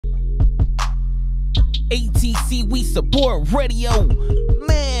A.T.C, we support radio.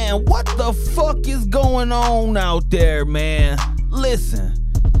 Man, what the fuck is going on out there, man? Listen,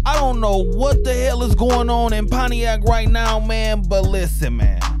 I don't know what the hell is going on in Pontiac right now, man, but listen,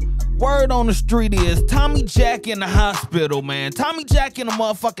 man. Word on the street is Tommy Jack in the hospital, man. Tommy Jack in the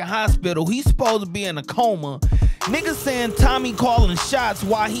motherfucking hospital. He's supposed to be in a coma. Niggas saying Tommy calling shots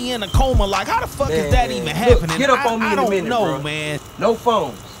while he in a coma. Like, how the fuck is that even happening? Look, get up on me in a minute, know, bro. Man. No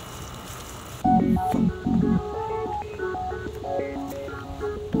phones.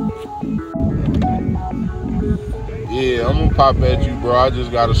 Yeah, I'm gonna pop at you, bro. I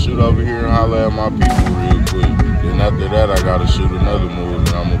just gotta shoot over here and holler at my people real quick. Then after that, I gotta shoot another move and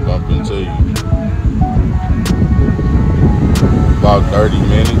I'm gonna bump into you. About 30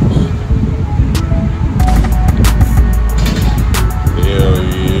 minutes. Hell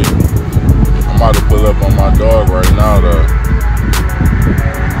yeah. I'm about to pull up on my dog right now, though.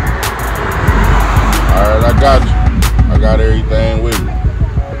 Alright, I got you. I got everything with me.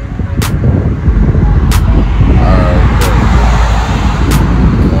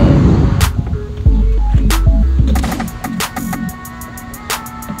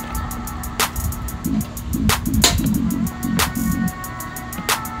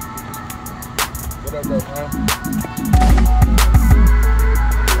 What up, though, man?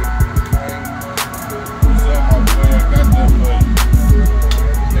 What's up, my boy? I got that for you.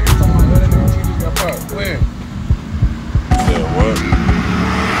 Nigga talking about letting them TVs got popped. When? Yeah, what?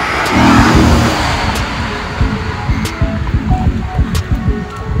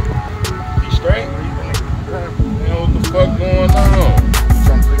 You straight? Or you think? Man, what the fuck going on? I'm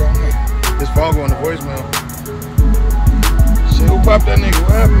trying to figure out, man. His phone going to voicemail. Shit, who popped that nigga?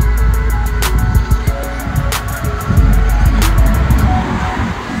 What happened?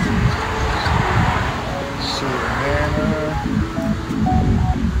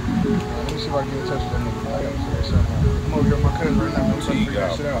 Let me see if I can get in touch with that nigga. I gotta figure something out. I'm over here with my cousin right now, man. We're trying to figure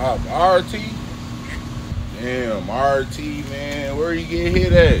that shit out. RT? Damn, RT, man. Where you get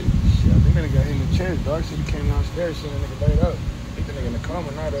hit at? Shit, I think that nigga got hit in the chest, dog. Shit, he came downstairs, seen that nigga laid up. I think that nigga in the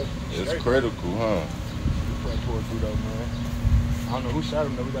coma now, though. It's critical, huh? We probably pulled through, though, man. I don't know who shot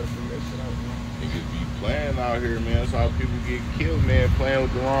him, though. We gotta figure that shit out, man. Niggas be playing out here, man. That's how people get killed, man. Playing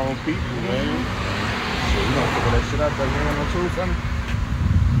with the wrong people, man. Shit, we gonna figure that shit out, though. You ain't got no tool for me?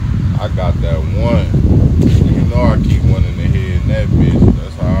 I got that one. You know I keep one in the head in that bitch.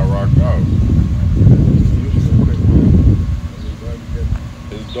 That's how I rock out.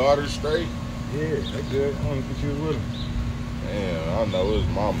 His daughter straight? Yeah, they good. I don't even think you was with him. Damn, I know his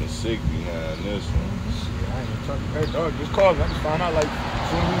mama's sick behind this one. Shit, I ain't even talking. Hey, dog, just called me. I just found out, like,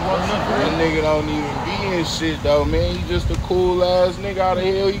 soon as we walking up, That nigga don't even be in shit, though, man. He just a cool ass nigga. How the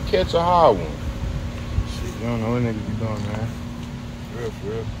hell he catch a high one? Shit, you don't know what niggas be doing, man. For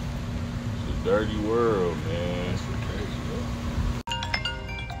real. It's a dirty world, man. That's crazy, bro.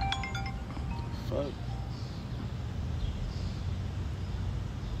 Fuck.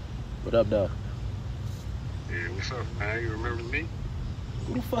 What up, dog? Yeah, what's up, man? You remember me?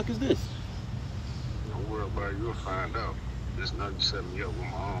 Who the fuck is this? Don't worry about it, you'll find out. This nothing set me up with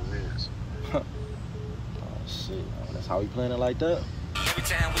my own mans. Oh, shit. Oh, that's how we playing it like that?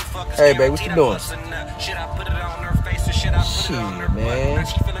 Hey, babe, what you doing? Shit, man.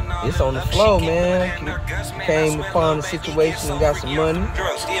 It's on the flow, man. Came upon the situation and got some money.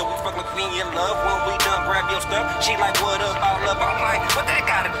 She like, what up, all up. I'm like, what that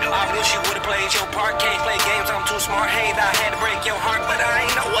gotta do? I wish you would've played your part. Can't play games, I'm too smart. Hey, I had to break your heart, but I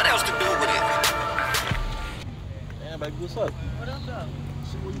ain't know what else to do with it. Yeah, baby, what's up? What up, though?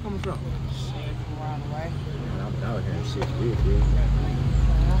 Shit, where you coming from? Shit, around the way. Man, I'm out here and shit real good.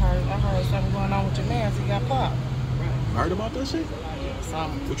 I heard something going on with your man, so he got popped. Heard about that shit? Yeah,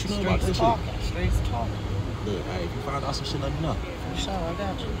 something. What you know about that shit? Streets talking. Look, hey, if you find out some shit, let me know. For sure, I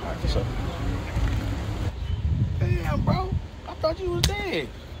got you. All right, for sure. Damn, bro. I thought you was dead.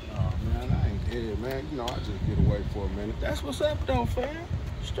 Oh, man, I ain't dead, man. You know, I just get away for a minute. That's what's up, though, fam.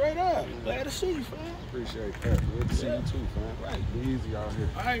 Straight up. Glad to see you, fam. Appreciate that. Good to see you, too, fam. Right. Be easy out here.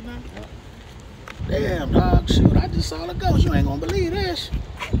 All right, man. Damn, dog. Shoot, I just saw the ghost. You ain't gonna believe this.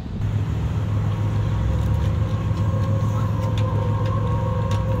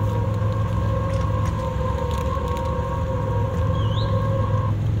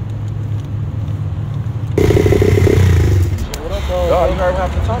 Dog, you heard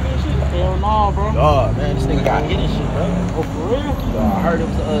about the Tommy and shit? Hell no, bro. Dog, man, this nigga got hit and shit, bro. Oh, for real? Dog, I heard it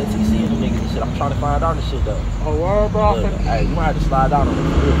was A.T.C and the niggas and shit. I'm trying to find out and shit, though. Oh, word, bro. Look, hey, you might have to slide down on it.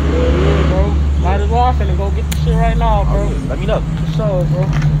 Yeah, bro. Might as well. I'm finna go get the shit right now, bro. Oh, yeah. Let me know. For sure, bro.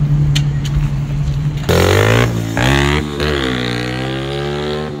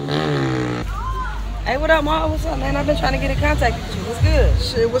 Hey, what up, Ma? What's up, man? I've been trying to get in contact with you. What's good?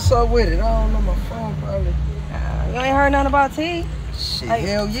 Shit, what's up with it? I don't know, my phone probably. You ain't heard nothing about T? Shit, Like,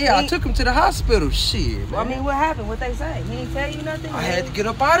 hell yeah. I took him to the hospital. Shit, man. I mean, what happened? What they say? He ain't tell you nothing? I had to get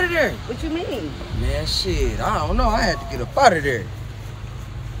up out of there. What you mean? Man, shit, I don't know. I had to get up out of there.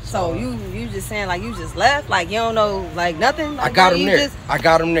 So you just saying like you just left? Like you don't know like nothing? Like, I got him there. I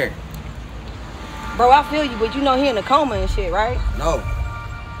got him there. Bro, I feel you, but you know he in a coma and shit, right? No.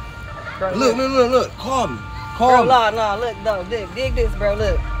 Bro, Look. Call me. Bro, no, look, no, dig this, bro,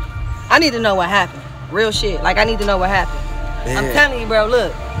 look. I need to know what happened. Real shit. Like, I need to know what happened. Yeah. I'm telling you, bro,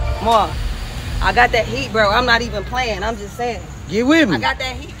 look. Ma, I got that heat, bro. I'm not even playing. I'm just saying. Get with me. I got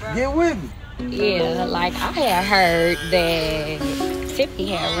that heat, bro. Get with me. Yeah, like, I had heard that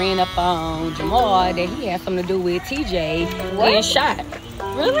Tiffany had ran up on Jamal that he had something to do with TJ getting shot.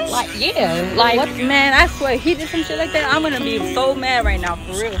 Really? Like, yeah. Like, what? Man, I swear, he did some shit like that. I'm gonna be so mad right now,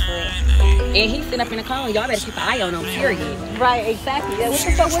 for real, for real. And he's sitting up in the car. Y'all better keep an eye on him, period. Right, exactly. Yeah, what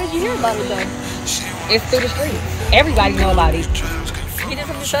the fuck? Where did you hear about it, though? It's through the streets. Everybody know about it. He did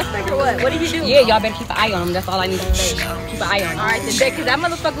something suspect or what? What did he do? Yeah, y'all better keep an eye on him. That's all I need to say. Keep an eye on him. All right, today, because that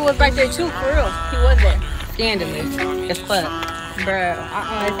motherfucker was right there, too, for real. He was there. Scandalous as fuck.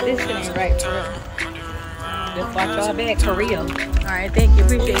 Bruh, this shit ain't right, for real. Just watch y'all back, for real. Alright, thank you.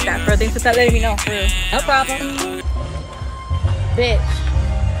 Appreciate that, bro. Thanks for letting me know, for real. No problem. Bitch,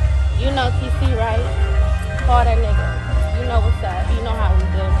 you know TC, right? Call that nigga. You know what's up. You know how we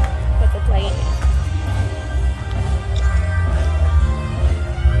do. Put the play in.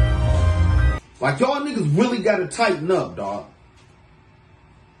 Like, y'all niggas really gotta tighten up, dog.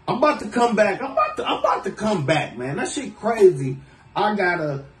 I'm about to come back. I'm about to come back, man. That shit crazy. I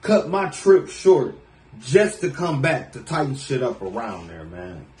gotta cut my trip short just to come back to tighten shit up around there,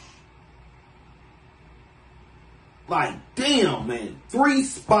 man. Like, damn, man. 3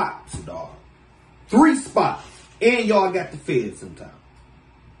 spots, dog. 3 spots. And y'all got the feds sometimes.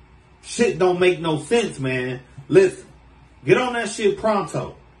 Shit don't make no sense, man. Listen, get on that shit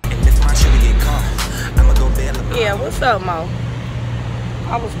pronto. Yeah, what's up, Mo?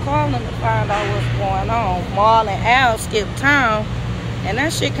 I was calling to find out what's going on. Marl and Al skipped town, and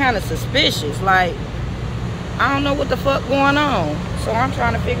that shit kind of suspicious. Like, I don't know what the fuck going on. So I'm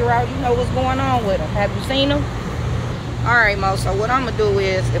trying to figure out, you know, what's going on with him. Have you seen him? All right, Mo, so what I'm going to do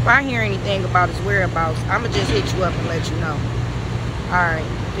is, if I hear anything about his whereabouts, I'm going to just hit you up and let you know. All right,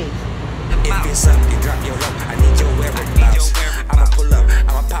 peace. If it's up, you drop your low. I need your whereabouts. I'ma pull up,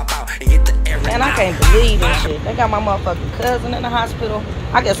 I'ma pop out and get the air. Man, I can't believe this shit. They got my motherfucking cousin in the hospital.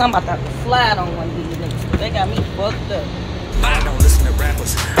 I guess I'm about to have to slide on one of these niggas. They got me fucked up. I don't listen to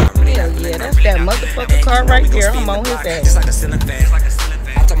rappers. Hell yeah, that's that motherfucking car right there. I'm on his ass. Just like a ceiling fan.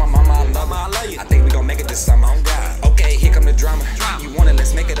 I told my mama I love her. I think we gon' make it this summer. On God. Okay, here come the drama. You want it,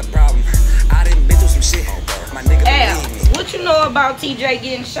 let's make it a problem. I didn't been through some shit. My nigga Al, what you know about TJ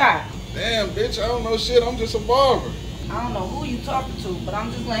getting shot? Damn, bitch, I don't know shit. I'm just a barber. I don't know who you talking to, but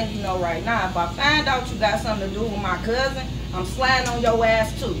I'm just letting you know right now. If I find out you got something to do with my cousin, I'm sliding on your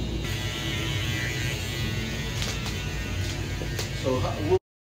ass too. So,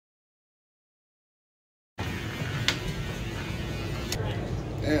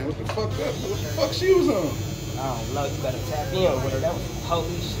 damn, what the fuck up? What the fuck she was on? I don't know. You better tap in with her. That was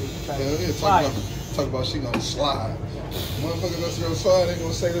police shit. Talk about she gonna slide. Motherfucker gonna see her slide, they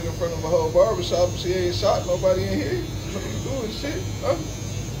gonna say that in front of a whole barbershop. She ain't shot nobody in here. What you doing shit? Huh?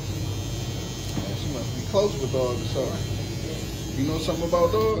 Man, she must be close with dog or something. You know something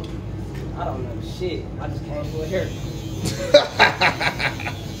about dog? I don't know shit. I just came for a haircut.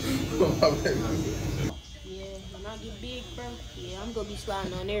 Yeah, when I get big, bro, yeah, I'm gonna be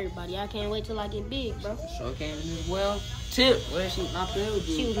sliding on everybody. I can't wait till I get big, bro. Sure can as well. Tip, well, she was not playing with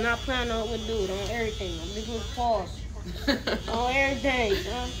you. She was not planning on what to do on everything. On different pause. On everything,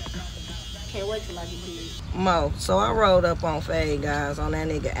 bro. Can't wait till I get big. Mo, so I rolled up on Fade, guys, on that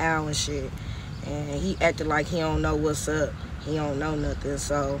nigga Al and shit. And he acted like he don't know what's up. He don't know nothing,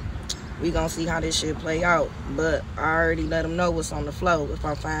 so we gonna see how this shit play out. But I already let him know what's on the flow. If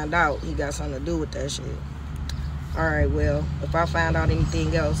I find out he got something to do with that shit. All right, well, if I find out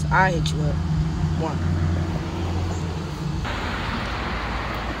anything else, I'll hit you up. One.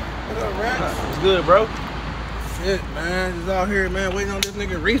 What up, Rex? What's good, bro? Shit, man. Just out here, man, waiting on this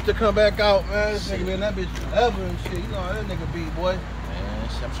nigga Reese to come back out, man. This nigga been that bitch forever and shit. You know how that nigga be, boy. Man,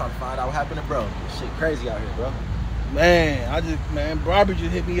 shit, I'm trying to find out what happened to bro. This shit crazy out here, bro. Man, Barbie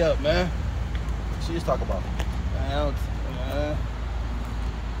just hit me up, man. What she just talk about? Man,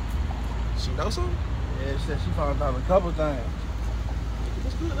 She know something? yeah, she said she found out a couple things.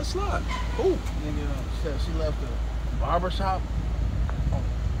 That's good, let's slide. Cool. Nigga said she left the barber shop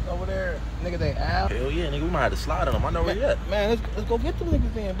over there Nigga, they out. Hell yeah, nigga, we might have to slide on them. I know where you at. Man, let's go get them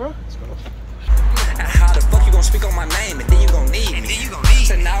niggas in, bro. Let's go. How the fuck you gonna speak on my name and then you gon' need me?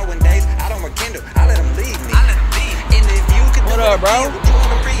 So nowadays, I don't rekindle, I let them lead me. And if you could What up, bro? would you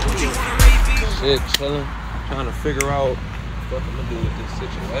wanna read me? Shit, chillin'. Trying to figure out what I'm gonna do with this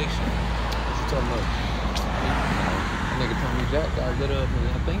situation. What you talking about? That nigga Tommy Jack got lit up, and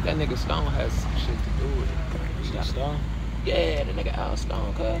I think that nigga Stone has some shit to do with it. Stone? Yeah, the nigga Al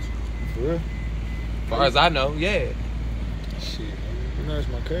Stone, cuz. For real? As far as I know, yeah. Shit. You know, it's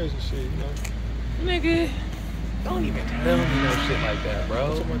my cousin shit, you know. Nigga, don't even tell me no shit like that, bro.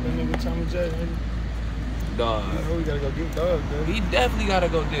 I'm talking about that nigga Tommy J, nigga. Dog. You know we gotta go get Dog, though. He definitely gotta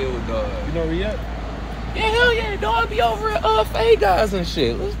go deal with Dog. You know where he at? Yeah, hell yeah, Dog be over at Faye guys and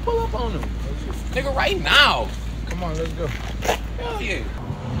shit. Let's pull up on him. Nigga, right now. Come on, let's go. Hell yeah.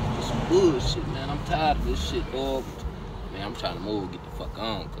 Some bullshit, man. I'm tired of this shit, dog. Man, I'm trying to move, get the fuck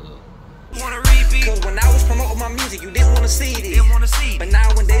on, cuz. Cause when I was promoting my music, you didn't wanna see it. But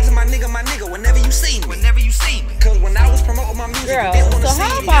nowadays, my nigga, whenever you see me. Cause when I was promoting my music, Girl, you didn't wanna so see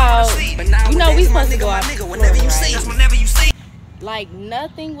how it. about, But nowadays, you know we my supposed to go my out nigga, whenever you see me. Whenever you see me. like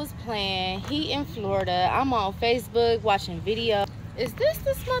nothing was planned. He in Florida. I'm on Facebook watching video. Is this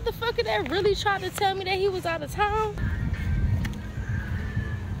motherfucker that really tried to tell me that he was out of town?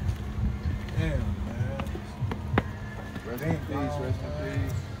 Damn, man. Rest in peace, rest in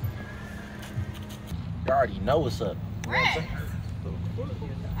peace. You already know what's up. You know what I'm saying?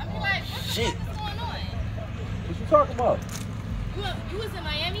 I mean, like, Shit. what's going on? What you talking about? You was in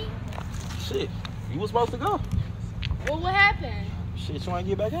Miami? Shit. You was supposed to go. Well, what happened? Shit, you ain't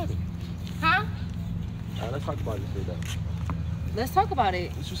get back at me. Huh? Alright, let's talk about this shit though. Let's talk about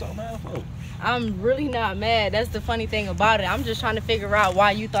it. What you so mad for? I'm really not mad. That's the funny thing about it. I'm just trying to figure out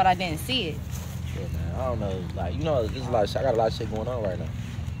why you thought I didn't see it. Yeah, man. I don't know. Like, you know, there's a lot of shit. I got a lot of shit going on right now.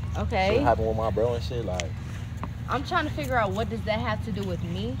 Okay. Shit happened with my bro and shit. Like, I'm trying to figure out what does that have to do with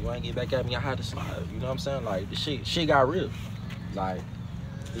me? you ain't get back at me. I had to slide. You know what I'm saying? Like, the shit got real. Like,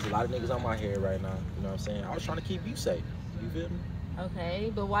 there's a lot of niggas on my head right now. You know what I'm saying? I was trying to keep you safe. You feel me?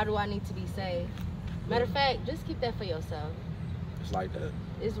 Okay, but why do I need to be safe? Matter of fact, just keep that for yourself. It's like that.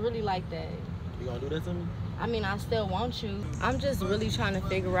 It's really like that. You gonna do that to me? I mean, I still want you. I'm just really trying to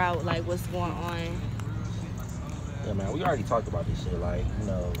figure out, like, what's going on. Yeah, man, we already talked about this shit. Like, you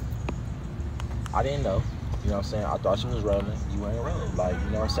know, I didn't know. You know what I'm saying? I thought she was rolling. You ain't rolling. Like, you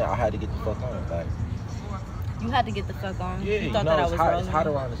know what I'm saying? I had to get the fuck on. Like, You had to get the fuck on. yeah, You thought know, that I it's was hot. rolling. It's hot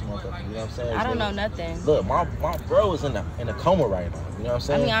around this motherfucker. You know what I'm saying? I don't know nothing. Look, my bro is in a coma right now. You know what I'm I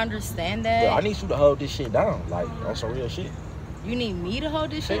saying? mean, I understand that. Look, I need you to hold this shit down. Like, on some real shit. You need me to hold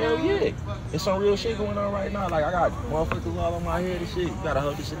this shit Hell down? yeah. It's some real shit going on right now. Like, I got motherfuckers all on my head and shit. You gotta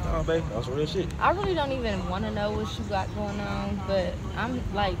hold this shit down, baby. That's some real shit. I really don't even want to know what you got going on, but I'm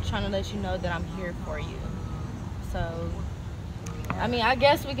like trying to let you know that I'm here for you. So, I mean, I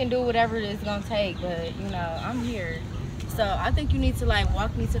guess we can do whatever it's gonna take, but you know, I'm here. So I think you need to like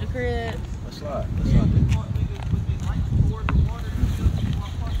walk me to the crib. Let's slide. Let's slide.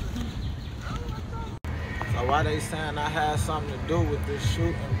 So why they saying I had something to do with this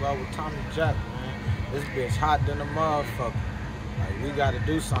shooting, bro, with Tommy Jack, man? This bitch hot than a motherfucker. Like, we gotta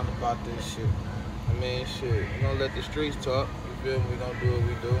do something about this shit. I mean, shit, we gonna let the streets talk. You feel me? We gonna do what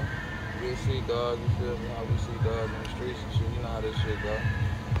we do. We'll see Dog, you feel me? How we see Dog in the streets and shit. You know how this shit go.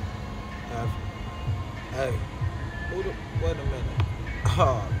 Hey, wait a minute.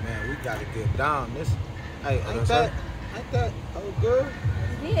 Oh, man, we gotta get down. This, hey, ain't that oh good?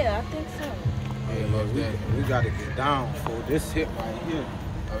 Yeah, I think so. Hey, we gotta get down for this hit right here.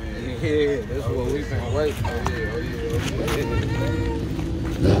 Oh, yeah. Yeah, that's what we've been waiting.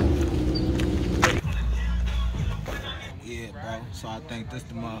 Yeah, bro. So I think this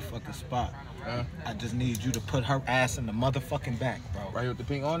the motherfucking spot. Huh? I just need you to put her ass in the motherfucking back, bro. Right here with the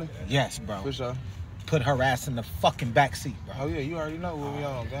pink on it? Yes, bro. For sure. Put her ass in the fucking back seat, bro. Oh yeah, you already know what we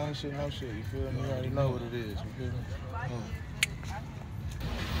on. Gang shit, no shit. You feel me? You already know what it is. You feel me?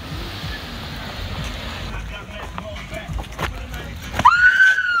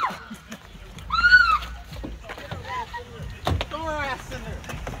 Throw her ass in there.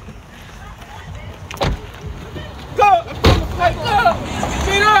 Go! Hey, go!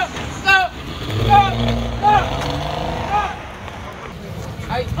 Speed up! Stop!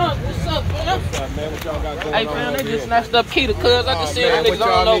 Hey, what's up, man? What's up, man? What y'all got going Hey, on? man, they over just here? snatched up Keita, cuz. I just said, What niggas, I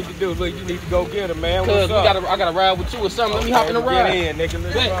don't know. y'all need to do? Look, you need to go get him, man. Cuz, What's up? I gotta ride with you or something. Let me hop in the ride. Get in, nigga.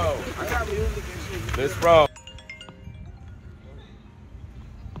 Let's Bet. roll. Let's roll.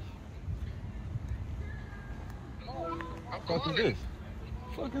 What the fuck is this?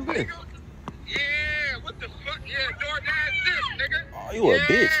 What the fuck is this? Yeah, what the fuck? Yeah, DoorDash this, nigga. Oh, you a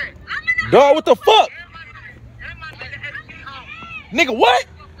bitch. Dog, what the fuck? Nigga, what?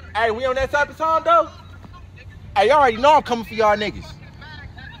 Hey, we on that type of time, though? Hey, y'all already know I'm coming for y'all niggas.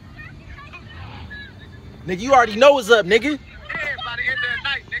 Nigga, you already know what's up, nigga.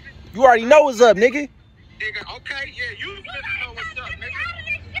 You already know what's up, nigga. Okay, yeah, you know what's up,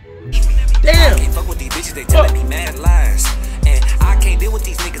 nigga. Damn. I can't fuck with these bitches, they telling me mad lies. And I can't deal with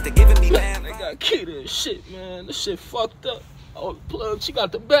these niggas, they giving me mad lies. They got Kita and shit, man. This shit fucked up. Oh, plug, she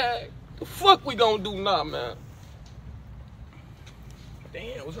got the bag. The fuck we gonna do now, man?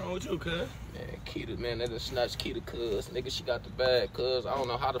 Damn, what's wrong with you, cuz? Man, Kita, man, they just snatched Kita, cuz. Nigga, she got the bag, cuz. I don't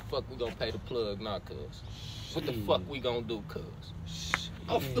know how the fuck we gonna pay the plug now, cuz. What the fuck we gonna do, cuz?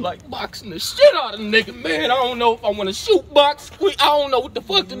 I feel like boxing the shit out of the nigga, man. I don't know if I want to shoot box. I don't know what the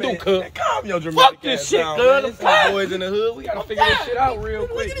fuck to do, cuz. Calm your dramatic fuck this ass shit, down, cuz. man. Boys in the hood, we gotta figure this shit out real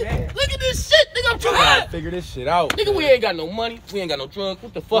quick, man. Look at this shit, nigga. I'm We gotta trying. figure this shit out. Nigga, we ain't got no money. We ain't got no drugs.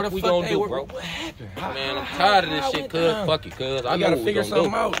 What the fuck we gonna do, bro? What happened? Man, I'm tired of this shit, cuz. Fuck it, cuz. I We know gotta what figure we gonna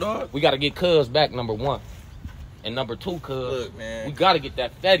something do. out, dog. We gotta get cuz back, number one. And number two, cuz. Look, man. We gotta get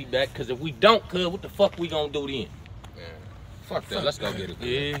that fatty back, cuz if we don't, cuz, what the fuck we gonna do then? Fuck that. Let's go get her, cuz.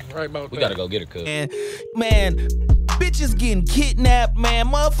 Yeah, right about that. We gotta go get her, cuz. And man, bitches getting kidnapped, man.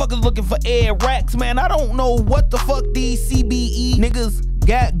 Motherfuckers looking for air racks, man. I don't know what the fuck these CBE niggas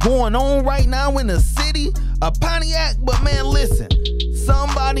got going on right now in the city of Pontiac. But man, listen,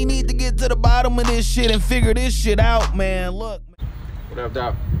 somebody need to get to the bottom of this shit and figure this shit out, man. Look. What up,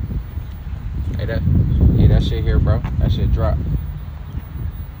 Doc? Hey, that shit here, bro. That shit drop.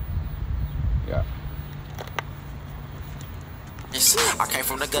 Yeah. I came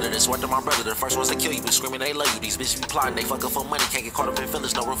from the gutter, that's word to my brother. The first ones that kill you be screaming they love you. These bitches be plotting, they fucking for money. Can't get caught up in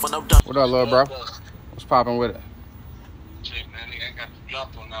feelings, no room for no dumb. What up, little bro? What's poppin' with it? Shit, man, nigga, I got the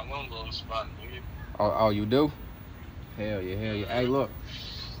drop on that one little spot, nigga. Oh, you do? Hell yeah, hell yeah. Hey, look.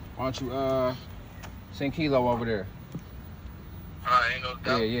 Why don't you send Kilo over there? Alright, ain't no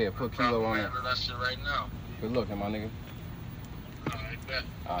doubt. Yeah, put Kilo on there. That shit right now. Good looking, my nigga. Alright, bet.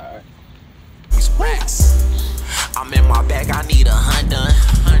 Alright. I'm in my bag, I need a hunt done.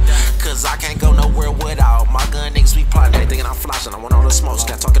 Cause I can't go nowhere without my gun. Niggas be plotting, they thinking I'm flashing. I want all the smoke,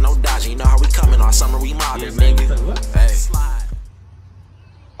 got talking no dodging. You know how we coming, all summer we mobbing, nigga. Hey.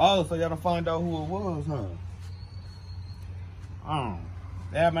 Oh, so y'all done find out who it was, huh?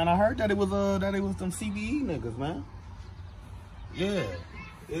 Yeah, man, I heard that it was them CBE niggas, man. Yeah,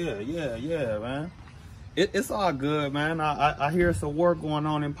 man. It's all good, man. I hear it's a war going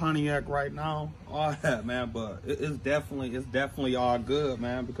on in Pontiac right now. All that, man, but it's definitely all good,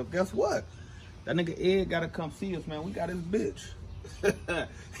 man. Because guess what? That nigga Ed gotta come see us, man. We got his bitch.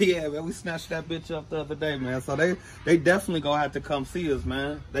 Yeah, man, we snatched that bitch up the other day, man. So they definitely gonna have to come see us,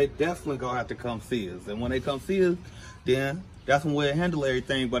 man. They definitely gonna have to come see us. And when they come see us, then that's when we'll handle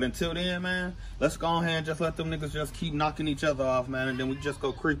everything. But until then, man, let's go ahead and just let them niggas just keep knocking each other off, man. And then we just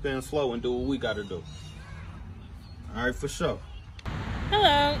go creep in slow and do what we gotta do. All right, for sure.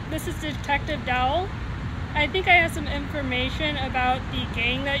 Hello, this is Detective Dowell. I think I have some information about the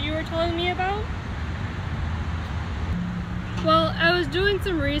gang that you were telling me about. Well, I was doing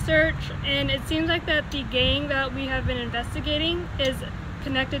some research and it seems like that the gang that we have been investigating is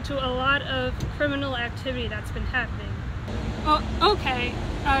connected to a lot of criminal activity that's been happening. Oh, okay.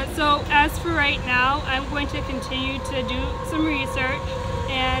 So as for right now, I'm going to continue to do some research,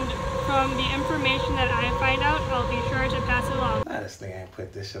 and from the information that I find out, I'll be sure to pass it along. This thing ain't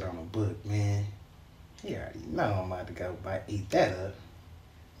put this shit on a book, man. He already know I'm about to go eat that up.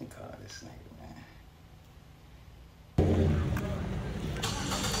 Let me call this nigga, man.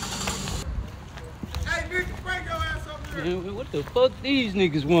 Hey, nigga, bring your ass up here. Man, what the fuck these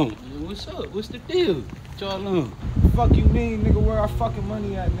niggas want? What's up? What's the deal? What y'all on? Fuck you mean, nigga? Where our fucking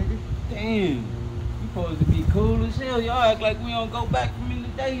money at, nigga? Damn. You supposed to be cool as hell. Y'all act like we don't go back from in the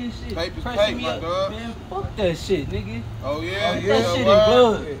day and shit. Papers, Pressing me my up. dog. Man, fuck that shit, nigga. Oh, yeah? Put Yeah, that shit in word.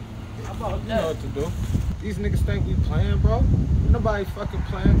 blood. How about that? You know what to do. These niggas think we playing, bro. Nobody fucking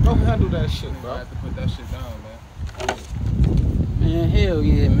playing. Go handle that shit, bro. I have to put that shit down, man. Man, hell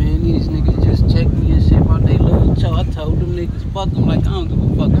yeah, man. These niggas just checked me and shit about they little show. I told them niggas, fuck them like I don't give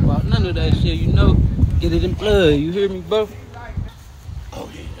a fuck about none of that shit, you know? Get it in blood, you hear me, bro? Oh,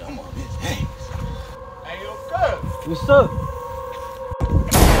 yeah, I'm on his ass. Hey, yo, cuz. What's up?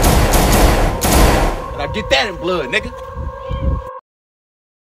 And I get that in blood, nigga.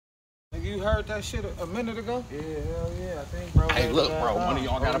 Nigga, you heard that shit a minute ago? Yeah, hell yeah, I think, bro. Hey, look, bro, one of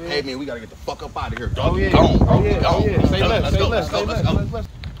y'all gotta pay me. We gotta get the fuck up out of here, dog. Oh, yeah. Gone, bro. Oh, yeah. Gone. Oh, yeah. Say less, Let's say go, less, let's go, say let's less, go. let's.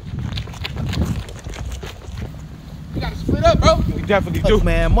 We gotta Split up, bro. We definitely do. Look,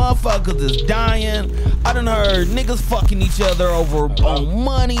 man, motherfuckers is dying. I done heard niggas fucking each other over on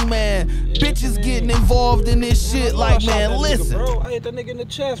money, man. Bitches getting involved in this shit. Like, man, listen. Nigga, bro. I hit that nigga in the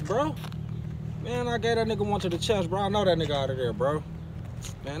chest, bro. Man, I gave that nigga one to the chest, bro. I know that nigga out of there, bro.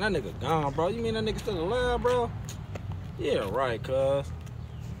 Man, that nigga gone, bro. You mean that nigga still alive, bro? Yeah, right, cuz.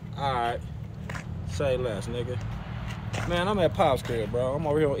 Alright. Say less, nigga. Man, I'm at Pop's crib, bro. I'm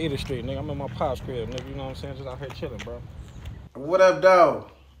over here on either street, nigga. I'm at my Pop's crib, nigga. You know what I'm saying? Just out here chilling, bro. What up, dog?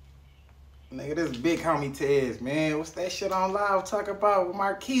 Nigga, this big homie Tez, man. What's that shit on live talk about with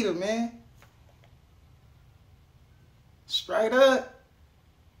Marquita, man? Straight up.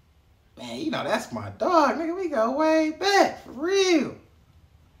 Man, you know that's my dog, nigga. We go way back, for real.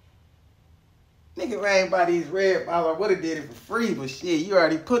 Nigga ran by these red balls. I would've did it for free, but shit, you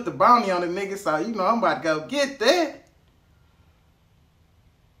already put the bounty on the nigga, so you know I'm about to go get that.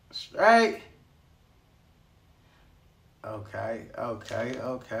 Straight. Okay.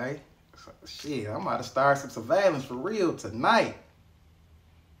 So, shit, I'm about to start some surveillance for real tonight.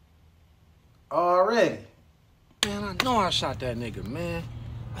 Already. Man, I know I shot that nigga, man.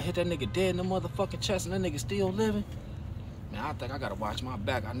 I hit that nigga dead in the motherfucking chest and that nigga still living. Man, I think I gotta watch my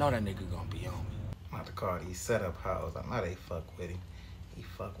back. I know that nigga gonna be on me. I'm about to call these setup hoes. I know they fuck with him. He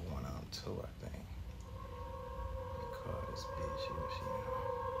fuck with one of them too, I think. Let me call this bitch. See what she know.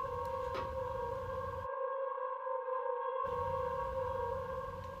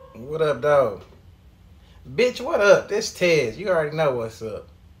 What up, dog? Bitch, what up? This Tez. You already know what's up.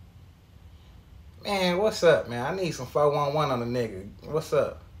 Man, what's up, man? I need some 411 on the nigga. What's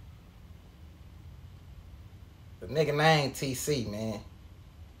up? The nigga name A.T.C, man.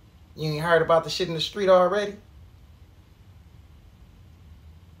 You ain't heard about the shit in the street already?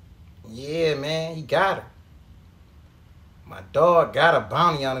 Yeah, man, he got her. My dog got a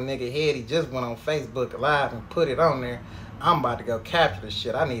bounty on a nigga head. He just went on Facebook Live and put it on there. I'm about to go capture this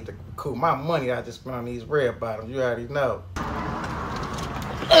shit. I need to recoup my money I just spent on these red bottoms. You already know.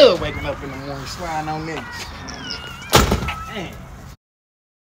 Waking up in the morning, sliding on niggas. Damn.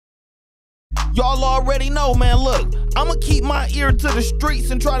 Y'all already know, man. Look, I'ma keep my ear to the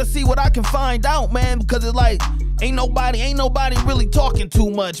streets and try to see what I can find out, man. Because it's like, ain't nobody really talking too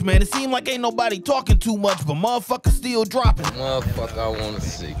much, man. It seems like ain't nobody talking too much, but motherfuckers still dropping. Motherfucker, I wanna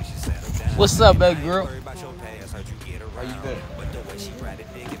see. What's up, baby girl? How you been?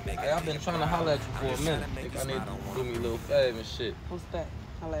 Hey, I've been trying to holler at you for a minute. Think I need to do me a little favor and shit. What's that?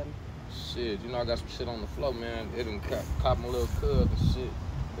 Holla at me. Shit, you know I got some shit on the floor, man. It done caught my little cuz and shit.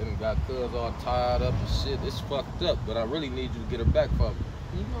 They done got cuz all tied up and shit. It's fucked up, but I really need you to get her back for me.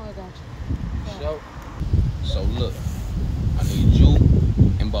 You know I got you. So, look, I need you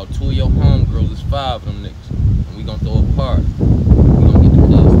and about 2 of your homegirls. It's 5 of them niggas. And we gonna throw a party. We gonna get the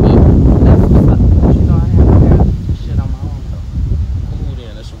cuz back. That's what's up. You know I have shit on my own though. Cool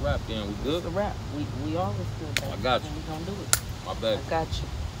then, that's a wrap then. We good? It's a wrap. We always good, baby. I got you. We gonna do it. My bad. I got you.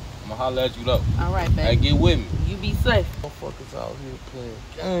 I'ma holler at you though. All right, baby. Hey, get with me. You be safe. Motherfuckers out here playing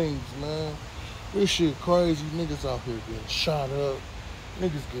games, man. This shit crazy. Niggas out here getting shot up.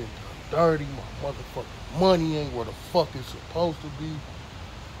 Niggas getting dirty. My motherfucking money ain't where the fuck it's supposed to be.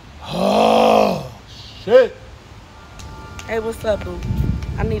 Oh, shit. Hey, what's up, boo?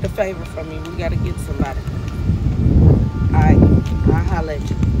 I need a favor from you. We gotta get somebody. All right, I'll holler at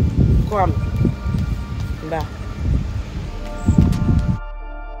you. Call me. Bye.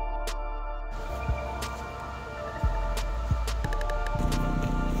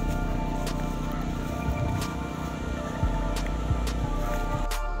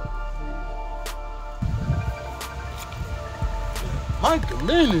 Mike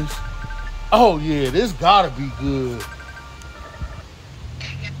Menace? Oh yeah, this gotta be good.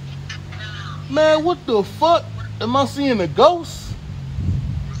 Man, what the fuck? Am I seeing a ghost?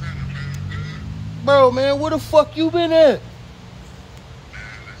 Bro, man, where the fuck you been at?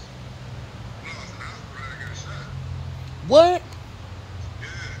 What?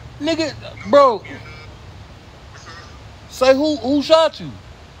 Nigga, bro. Say who shot you?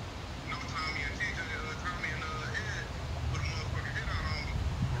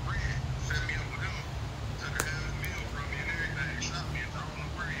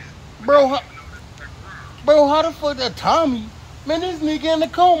 Bro, how the fuck that Tommy? Man, this nigga in the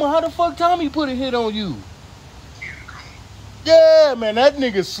coma. How the fuck Tommy put a hit on you? Yeah, man, that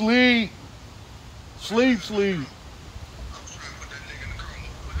nigga sleep. Sleep.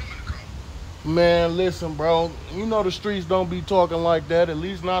 Man, listen, bro. You know the streets don't be talking like that. At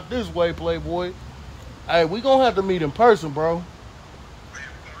least not this way, Playboy. Hey, we gonna have to meet in person, bro.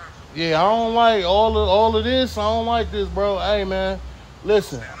 Yeah, I don't like all of this. I don't like this, bro. Hey, man,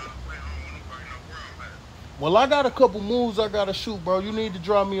 listen. Well, I got a couple moves I gotta shoot, bro. You need to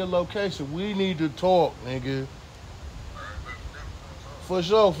draw me a location. We need to talk, nigga. For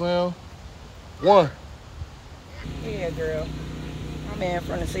sure, fam. One. Yeah, girl. My man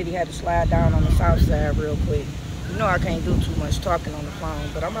from the city had to slide down on the south side real quick. You know I can't do too much talking on the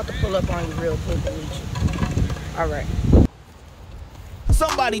phone, but I'm about to pull up on you real quick and meet you. All right.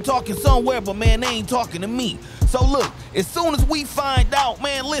 Somebody talking somewhere, but man, they ain't talking to me. So look, as soon as we find out,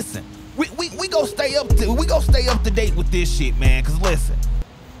 man, listen, we go stay up to date with this shit, man. Cause listen.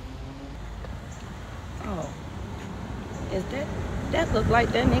 Oh, is that look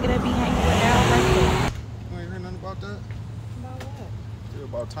like that nigga that be hanging with Al right there? You ain't heard nothing about that? About what? Yeah,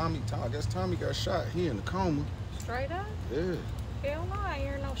 about Tommy. I guess Tommy got shot. He in the coma. Straight up? Yeah. Hell no, I ain't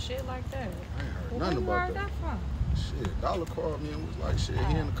hear no shit like that. I ain't heard Well, nothing where about you heard that. from? Shit, Dollar called me and was like, shit,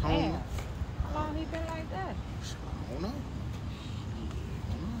 he in the coma. Damn. How long he been like that? I don't know.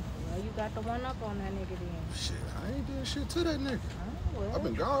 Well, you got the one up on that nigga then. Shit, I ain't did shit to that nigga. Oh, well. I've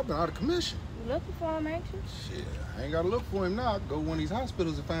been gone, I've been out of commission. You looking for him, ain't you? Shit, I ain't gotta look for him now. I can go to one of these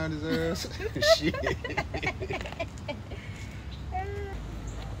hospitals and find his ass. Shit.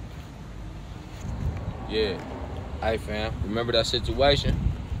 Yeah. Hey fam, remember that situation?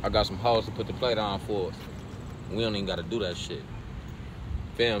 I got some hoes to put the plate on for us. We don't even gotta do that shit.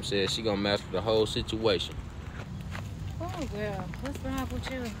 Fam said she gonna master the whole situation. Oh, well, what's wrong with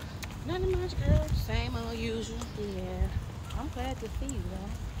you? Nothing much, girl. Same old usual. Yeah. I'm glad to see you, though.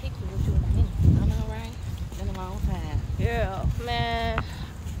 Kick you with you in a minute. I know, right? Been a long time. Yeah, man.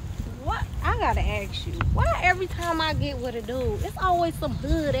 What? I gotta ask you, why every time I get with a dude, it's always some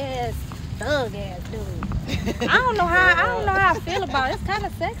hood ass, thug ass dude? I don't know how I feel about it. It's kind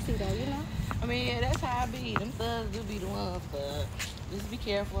of sexy though, you know. I mean, yeah, that's how I be. Them thugs do be the ones, but just be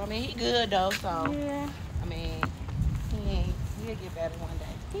careful. I mean, he good though, so Yeah. I mean, he'll get better one day.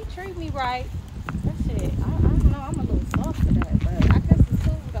 He treat me right. That shit, I don't know. I'm a little soft for that, but I guess it's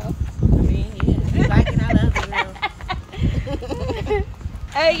cool though. I mean, yeah, if you like it, I love it, girl.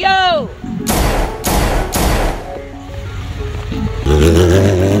 Hey yo.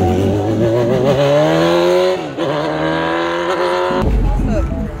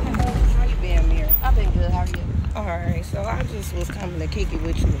 How you been, Mira? I've been good. How are you? All right, so I just was coming to kick it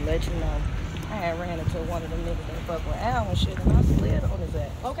with you to let you know. I had ran into one of them niggas that fuck with Al and shit, and I slid on his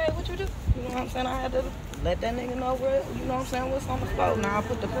ass. Okay, what you do? You know what I'm saying? I had to let that nigga know where, you know what I'm saying, what's on the floor. Now I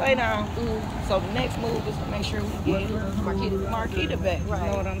put the play down. So the next move is to make sure we get Marquita back. You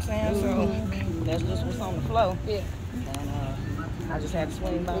know what I'm saying? So that's just what's on the floor. Yeah. And I just had to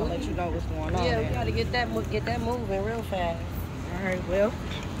swing by and let you know what's going on. Yeah, there. we gotta get that moving real fast. All right, well,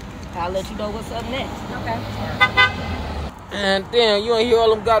 I'll let you know what's up next. Okay. And damn, you ain't hear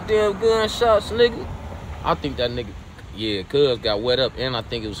all them goddamn gunshots, nigga? I think that nigga, yeah, cuz got wet up, and I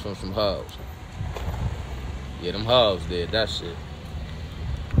think it was from some hoes. Yeah, them hoes did that shit.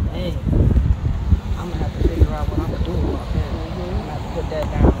 Hey, I'm gonna have to figure out what I'm gonna do about that. I'm gonna have to put that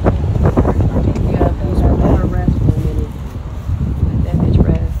down. I think we have to let her rest for a minute. Let that bitch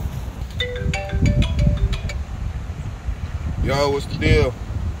rest. Yo, what's the deal?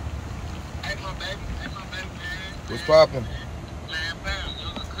 What's poppin'?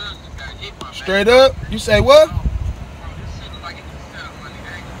 Straight up? You say what?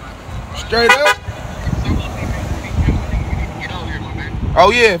 Straight up?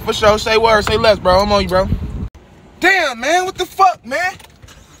 Oh yeah, for sure. Say word, say less, bro. I'm on you, bro. Damn, man, what the fuck, man?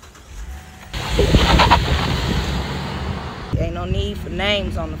 Ain't no need for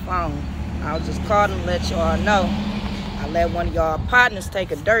names on the phone. I was just calling to let y'all know. I let one of y'all partners take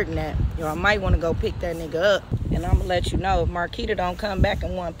a dirt nap. Y'all might want to go pick that nigga up. And I'm gonna let you know, if Marquita don't come back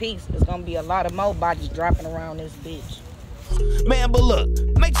in one piece, there's gonna be a lot of more bodies dropping around this bitch. Man, but look,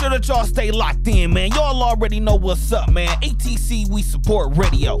 make sure that y'all stay locked in, man. Y'all already know what's up, man. A.T.C, we support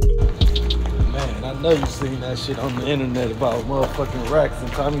radio. Man, I know you seen that shit on the internet about motherfucking Rax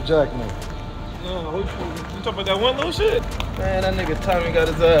and Tommy Jack, man. No, you talking about that one little shit? Man, that nigga Tommy got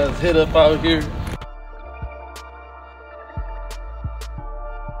his ass hit up out here.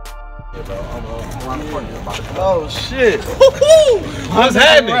 Oh shit! What's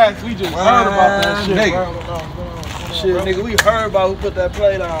happening? We just heard about that shit, bro. Shit, nigga, we heard about who put that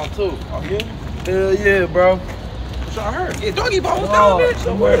play down too. Oh yeah? Hell yeah, bro. What y'all heard? Yeah, doggy balls Oh, down, bitch.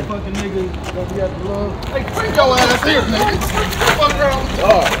 some motherfucking nigga gonna be at the club. Hey, bring your ass here, nigga. What the fuck wrong?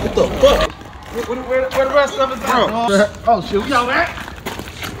 Oh, what the fuck? Where the rest of us at? Oh shit, we all that?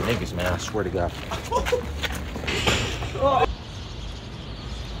 Niggas, man, I swear to God.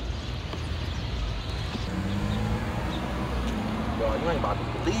 Yo, you ain't about to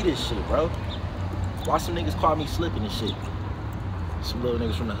believe this shit, bro. Why some niggas call me slipping and shit? Some little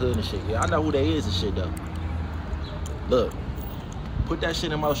niggas from the hood and shit. Yeah, I know who they is and shit, though. Look, put that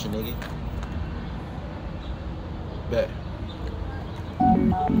shit in motion, nigga. Bet.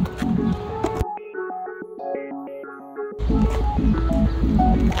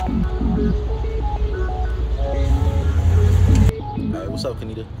 Hey, what's up,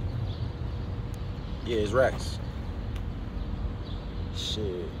 Kanita? Yeah, it's Rex.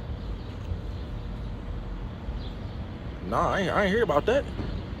 Shit. Nah, I ain't hear about that.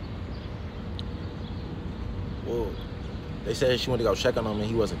 Well, they said she went to go check on him and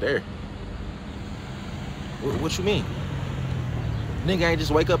he wasn't there. What you mean? Nigga ain't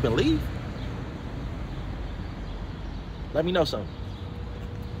just wake up and leave? Let me know something.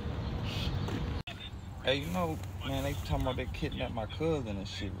 Hey, you know, man, they talking about they kidnapped my cousin and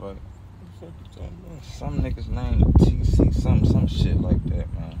shit, right? What the fuck you talking about? Some niggas named A.T.C, some shit like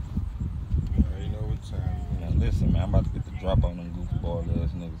that, man. You know what time. Man, listen, man, I'm about to get the drop on them goofball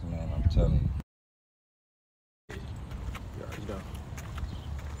ass niggas, man. I'm telling you. You already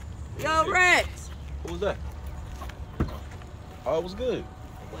know. Yo, Rex. Who was that? Oh, it was good.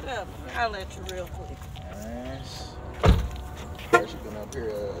 What up? I'll let you real quick. Nice. She been up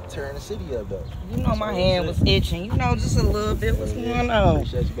here tearing the city up, though. You know my hand was itching. You know, just a little bit what's going on.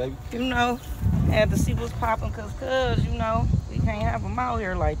 Appreciate you, baby. You know, had to see what's popping cause, you know, we can't have them out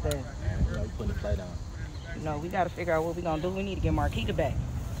here like that. You know, you putting the play down. You know, we got to figure out what we gonna do. We need to get Marquita back.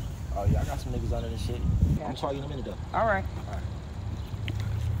 Oh, yeah, I got some niggas under this shit. I'm gonna call you in a minute, though. All right.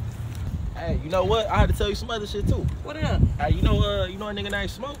 Hey, you know what? I had to tell you some other shit, too. What up? Hey, you know a nigga named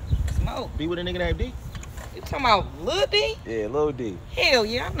Smoke? Smoke? Be with a nigga named D? You talking about Lil D? Yeah, Lil D. Hell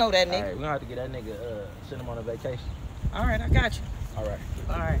yeah, I know that nigga. All right, we're gonna have to get that nigga, send him on a vacation. All right, I got you. All right.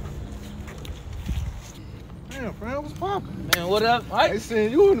 All right. Damn, friend, what's poppin'? Man, what up, Mike? Ain't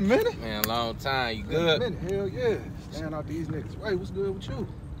seen you in a minute. Man, long time. You In good? a minute, hell yeah. Stand out these niggas. Right, what's good with you?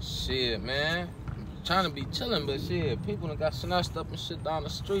 Shit, man. Trying to be chilling, but shit, people done got snatched up and shit down the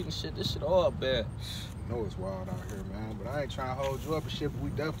street and shit. This shit all bad. I know it's wild out here, man, but I ain't trying to hold you up and shit, but we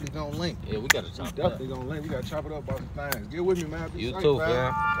definitely gonna link. Yeah, we gotta chop it up. Definitely gonna link. We gotta chop it up about some things. Get with me, man. Be You safe, too, man.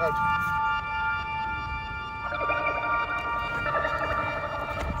 fam. Got you.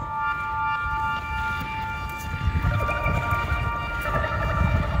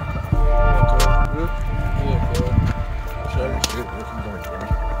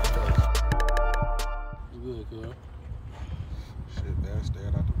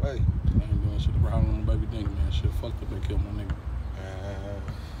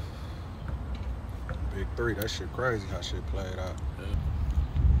 Big 3, that shit crazy how shit played out.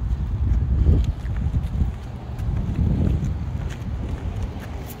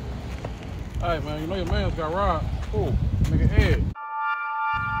 Hey, man, you know your man's got robbed. Who? Nigga Ed.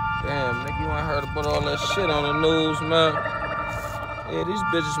 Damn, nigga, you ain't heard about all that shit on the news, man. Yeah, these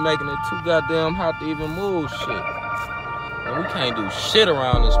bitches making it too goddamn hot to even move shit. And we can't do shit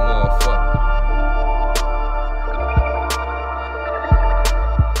around this motherfucker.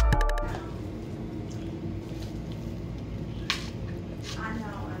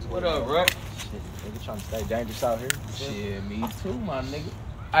 What up, Rick? Shit, nigga trying to stay dangerous out here. Shit, me too, my nigga.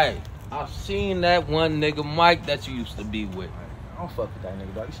 Hey, I've seen that one nigga, Mike, that you used to be with. I don't fuck with that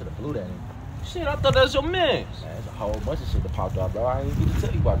nigga, dog. You should have blew that nigga. Shit, I thought that was your man. Man, there's a whole bunch of shit that popped off, bro. I ain't get to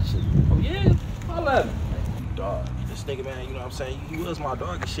tell you about the shit. Oh, yeah? Holla at me. Dog, this nigga, man, you know what I'm saying? He was my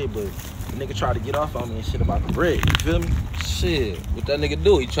dog and shit, but the nigga tried to get off on me and shit about the bread. You feel me? Shit, what that nigga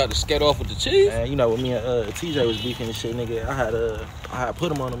do? He tried to skate off with the cheese? Man, you know, when me and TJ was beefing and shit, nigga, I had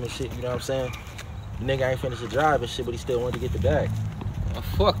put him on him and shit, you know what I'm saying? The nigga ain't finished the drive and shit, but he still wanted to get the bag.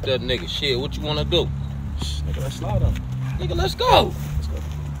 Fuck that nigga. Shit, what you wanna do? Nigga, let's slide on him. Nigga, let's go. Let's go.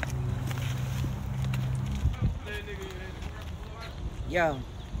 Yo,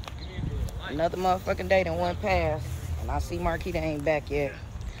 another motherfucking day done went past, and I see Marquita ain't back yet.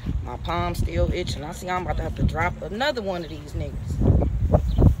 My palm's still itching. I see I'm about to have to drop another one of these niggas.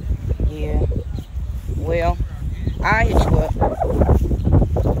 Yeah. Well, I hit you up.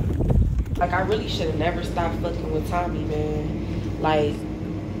 Like, I really should have never stopped fucking with Tommy, man. Like,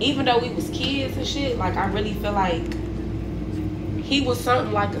 even though we was kids and shit, like, I really feel like he was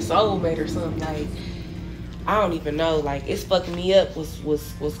something like a soulmate or something. Like, I don't even know. Like, it's fucking me up what's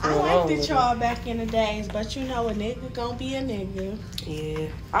going on. I liked it y'all back in the days, but you know a nigga gonna be a nigga. Yeah.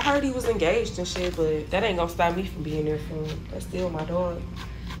 I heard he was engaged and shit, but that ain't gonna stop me from being there for him. That's still my dog.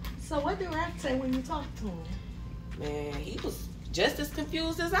 So what did Rex say when you talked to him? Man, he was just as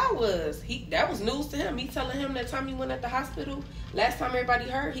confused as I was. That was news to him. Me telling him that Tommy went at the hospital. Last time everybody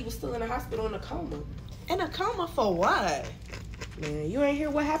heard, he was still in the hospital in a coma. In a coma for what? Man, you ain't hear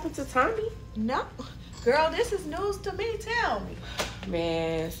what happened to Tommy? No. Girl, this is news to me. Tell me.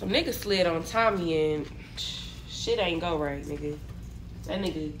 Man, some niggas slid on Tommy and shit ain't go right, nigga. That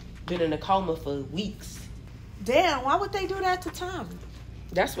nigga been in a coma for weeks. Damn, why would they do that to Tommy?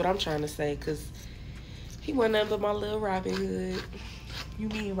 That's what I'm trying to say, cause he wasn't nothing but my little Robin Hood. You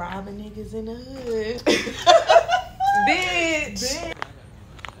mean robbing niggas in the hood? Bitch.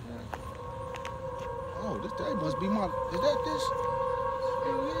 Oh, that must be my. Is that this?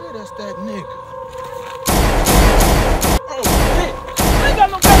 Hell yeah, that's that nigga. Oh shit! I ain't got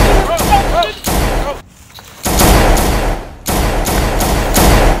no goddamn.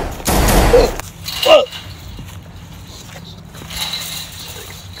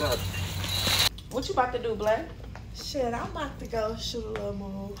 What you about to do, Black? Shit, I'm about to go shoot a little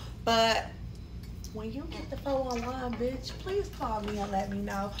move. But when you get the 411, bitch, please call me and let me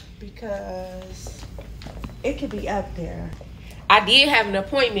know because it could be up there. I did have an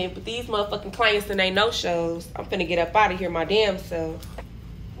appointment, but these motherfucking clients and they no-shows. I'm finna get up out of here my damn self.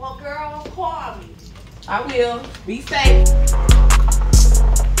 Well, girl, call me. I will. Be safe.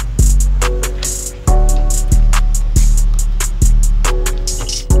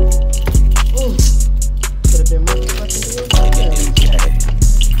 Ooh. Could have been motherfucking deal like that.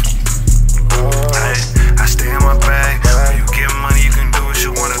 I stay in my bag. When you get money, you can do what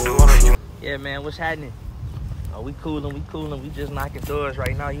you wanna do. Yeah, man, what's happening? Oh, we coolin'. We just knocking doors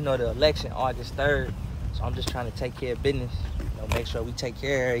right now. You know, the election, August 3rd. So I'm just trying to take care of business. You know, make sure we take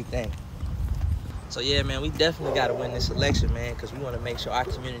care of everything. So yeah, man, we definitely got to win this election, man, because we want to make sure our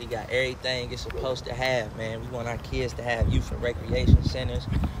community got everything it's supposed to have, man. We want our kids to have youth and recreation centers.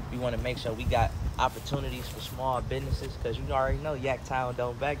 We want to make sure we got opportunities for small businesses, because you already know Yaktown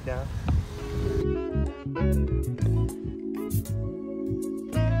don't back down.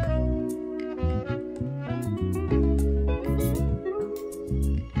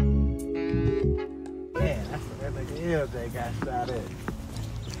 Man, that's what that nigga is they got shot at.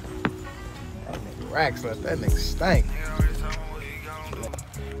 That nigga racks up, that nigga stink.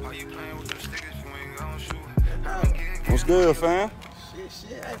 What's good, fam?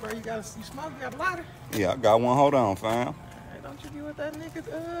 Shit. Hey, bro, you smoke? You got a lighter? Yeah, I got one. Hold on, fam. Hey, don't you be with that nigga,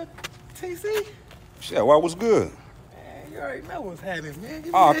 A.T.C? Shit, what was good? Man, you already know what's happening, man. Give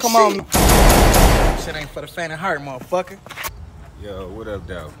me Oh, that come shit. on. Shit ain't for the faint of heart, motherfucker. Yo, what up,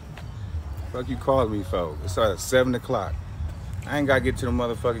 though? Fuck you called me for? It's at 7 o'clock. I ain't gotta get to the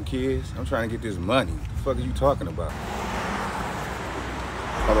motherfucking kids. I'm trying to get this money. What the fuck are you talking about?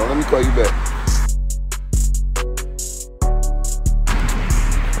 Hold on, let me call you back.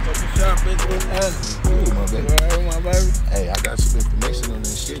 Ooh, my baby. My baby. Hey, I got some information on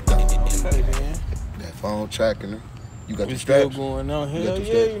that shit, though. Okay, man. That phone tracking her. You got We the still straps? going on. You got Hell the yeah,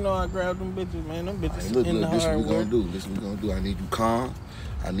 straps? you know I grabbed them bitches, man. Them bitches Hey, look, in the this what we gonna hardware. do. This what we gonna do. I need you calm.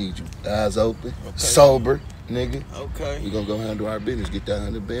 I need you eyes open, sober, nigga. Okay. We gonna go handle our business, get that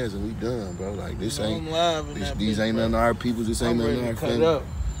 100 bands, and we done, bro. Like this You know ain't, I'm live in that these bitch, ain't bro. none of our people. This ain't I'm none of ready our to cut family. up.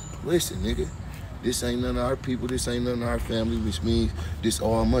 Listen, nigga, this ain't none of our people. This ain't none of our family, which means this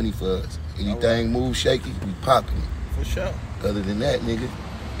all money for us. Anything move shaky, we popping it. For sure. Other than that, nigga,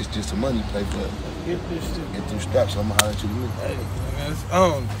 it's just a money play for us. Get this shit. Get them straps. I'm gonna holler at you in a minute. Hey, man, it's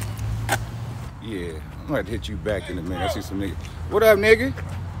on. Yeah, I'm gonna have to hit you back in a minute. I see some niggas. What up, nigga?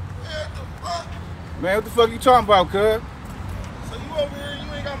 Man, what the fuck you talking about, cuz? So you over here,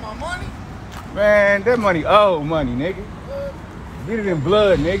 you ain't got my money? Man, that money old money, nigga. Get it in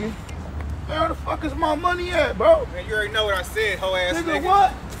blood, nigga. Where the fuck is my money at, bro? Man, you already know what I said, hoe ass nigga. Nigga,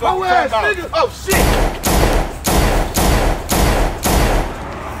 what? Fuck Hoe you ass talking nigga? about? Oh, shit.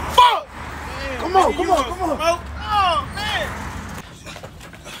 Fuck! Come on. Oh, man.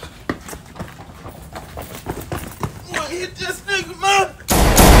 You wanna hit this nigga, man?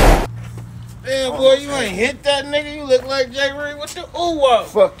 Damn, boy, you ain't hit that nigga. You look like Jay Reed with the ooh-wah.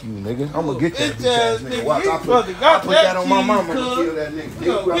 Fuck you, nigga. I'm gonna get that Bitch bitch ass ass nigga. nigga. Watch, You I fucking put got that on my cheese, mama to cuz. kill that nigga. You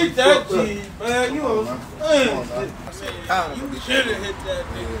gonna get that cheese, man. You You should have hit that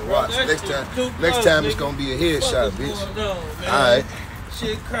nigga, bro. Watch, That next shit time, too next close, time it's nigga. gonna be a Fuck headshot, is bitch. going on, man? Alright.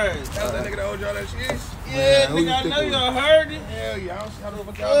 Shit crazy. That was that nigga that owed y'all that shit? Yeah, Man, who you nigga, I think know it was? y'all heard it. Hell yeah, I don't see how the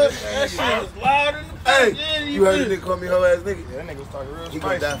fuck y'all That missed shit that was loud in the Hey, yeah, you heard the nigga call me hoe ass nigga? Yeah, that nigga started real He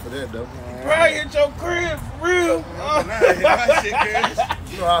gonna spicy. die for that though. Probably hit your crib for real. Nah, hit my shit, cuz.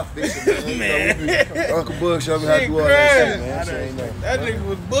 You know how I fix it, man. Uncle Bug showed me how to Shit do all that shit, crazy. man. That shit ain't nothing. That nigga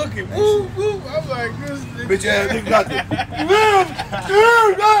was booking. Woo, woo. I'm like, this nigga. Bitch ass nigga got the.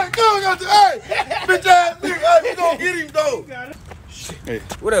 Hey, bitch ass nigga, hey, we gonna hit him though. Hey,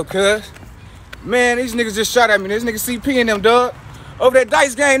 what up, cuz? Man, these niggas just shot at me. This nigga CP and them, dog. Over that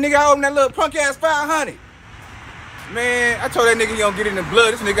dice game, nigga, I owe him that little punk ass 500. Man, I told that nigga he don't get in the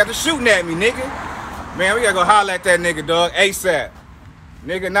blood. This nigga got to shooting at me, nigga. Man, we gotta go holler at that nigga, dog, ASAP.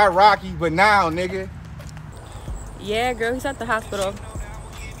 Nigga, not Rocky, but now, nigga. Yeah, girl, he's at the hospital.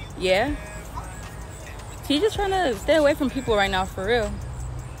 Yeah. He's just trying to stay away from people right now, for real.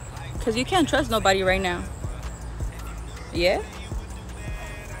 Because you can't trust nobody right now. Yeah?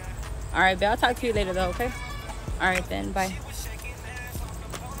 Alright, babe, I'll talk to you later, though, okay? Alright, then. Bye.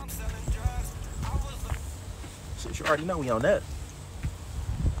 Shit, you already know we on that.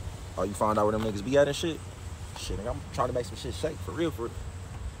 Oh, you found out where them niggas be at and shit? Shit, nigga, I'm trying to make some shit shake, for real, for real.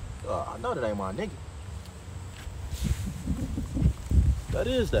 I know that ain't my nigga. That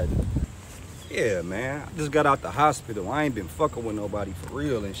is that nigga. Yeah, man. I just got out the hospital. I ain't been fucking with nobody for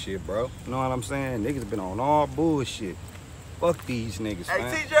real and shit, bro. You know what I'm saying? Niggas been on all bullshit. Fuck these niggas, Hey,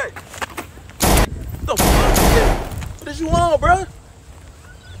 man. TJ! What the fuck? What is you on, bro?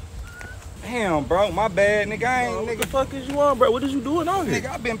 Damn, bro. My bad, nigga. I ain't, What nigga. the fuck is you on, bro? What is you doing out here?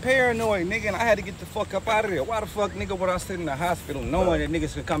 Nigga, I been paranoid, nigga, and I had to get the fuck up out of there. Why the fuck, nigga, would I sit in the hospital knowing that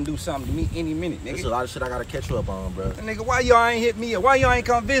niggas could come do something to me any minute, nigga? There's a lot of shit I gotta catch you up on, bro. And nigga, why y'all ain't hit me? Or why y'all ain't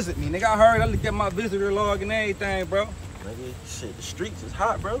come visit me? Nigga, I heard I looked at my visitor log and everything, bro. Nigga, shit, the streets is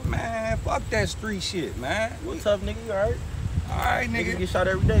hot, bro. Man, fuck that street shit, man. What's up, nigga? You alright? Alright, nigga. Niggas get shot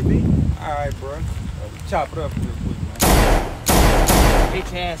every day, B. Alright, bro. Chop it up real quick, man.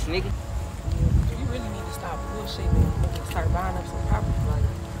 Bitch ass nigga. You really need to stop bullshitting and start buying up some property. Like,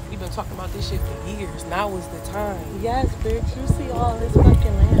 we've been talking about this shit for years. Now is the time. Yes, bitch. You see all this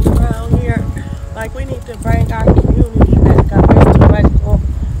fucking land around here. Like, we need to bring our community back up. There's too much going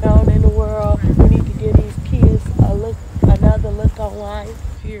on in the world. We need to give these kids another look on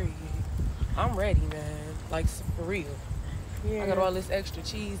life. Period. I'm ready, man. Like, for real. Yeah. I got all this extra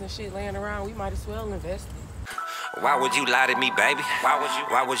cheese and shit laying around. We might as well invest it. Why would you lie to me, baby? Why would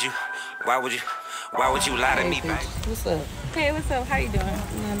you lie to me, baby? What's up? Hey, what's up? How you doing?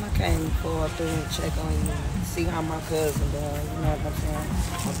 Man, I came for through and check on you and see how my cousin doing. You know what I'm saying?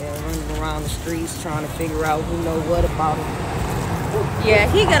 I've been running around the streets trying to figure out who know what about him. Yeah,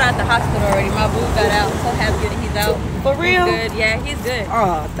 he got out the hospital already. My boo got out. So happy that he's out. For real? He's good. Yeah, he's good.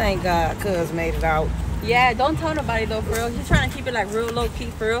 Oh, thank God, cuz made it out. Yeah, don't tell nobody though, for real. He's trying to keep it like real low key,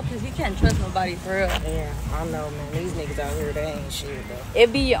 for real, because he can't trust nobody, for real. Yeah, I know, man. These niggas out here, they ain't shit, though.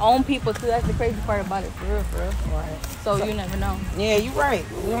 It be your own people too. That's the crazy part about it, for real, for real. Right. So you never know. Yeah, you right.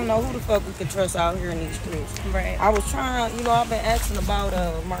 We don't know who the fuck we can trust out here in these streets. Right. I was trying, you know, I've been asking about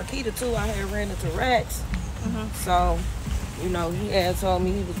Marquita too. I had ran into Rex. So, you know, he had told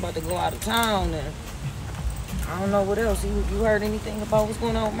me he was about to go out of town, and I don't know what else. You heard anything about what's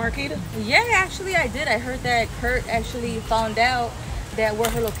going on with Marquita? Yeah, actually I did. I heard that Kurt actually found out that where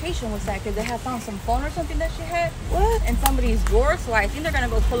her location was at, because they had found some phone or something that she had. What? In somebody's drawer, so I think they're gonna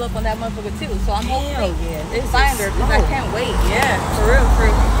go pull up on that motherfucker too. So I'm hoping yeah. they find her, because I can't wait. Yeah, for real, for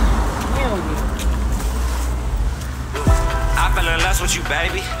real. Hell yeah. I fell in love with you,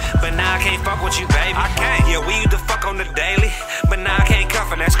 baby, but now I can't fuck with you, baby. I can't. Yeah, we used to fuck on the daily, but now I can't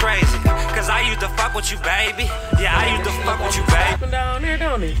cuff, and that's crazy. Cause I used to fuck with you, baby. Yeah, I used to fuck with you, baby. Up and down there,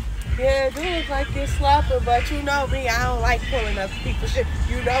 don't it? Yeah, dudes like this slapper, but you know me, I don't like pulling up people's shit.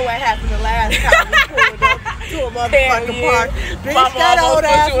 You know what happened the last time we pulled up to a motherfucking park. Bitch, Mama that old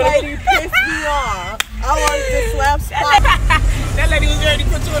almost ass put you in a- lady pissed me off. I wanted to slap Spot. That lady was ready to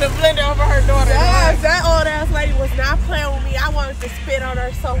put you in a blender over her daughter. Yes, that old ass lady was not playing with me. I wanted to spit on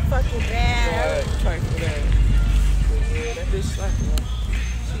her so fucking bad. Try for that. Yeah, that bitch slapping.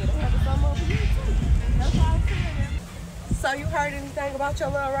 Shit, I have to come over here too. That's what I'm saying. So you heard anything about your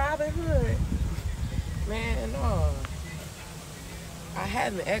little Robin Hood? Man, no. I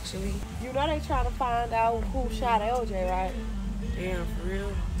haven't actually. You know they trying to find out who shot LJ, right? Damn, for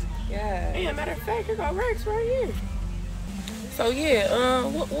real? Yeah. Damn, matter of fact, here go Rex right here. So yeah,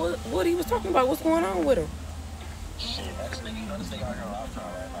 what he was talking about? What's going on with him? Shit, actually, you know, this thing out here on our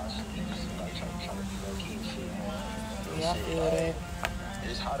trial right now. Shit, we just like trying to be low key and shit, man. Yeah, I feel that.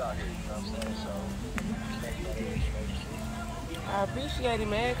 It's hot out here, you know what I'm saying? So, I appreciate it,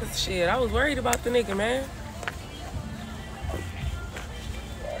 man, cause shit, I was worried about the nigga, man.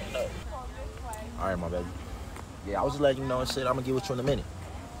 all right, my baby. Yeah, I was just letting you know and shit. I'm gonna get with you in a minute.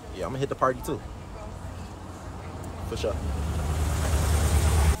 Yeah, I'm gonna hit the party too. For sure.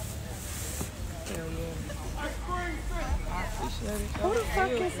 Who the fuck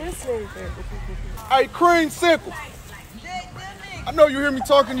is this nigga? Hey, Cream Sickle. I know you hear me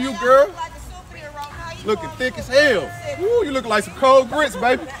talking to you, girl. Looking thick as hell. Ooh, you look like some cold grits,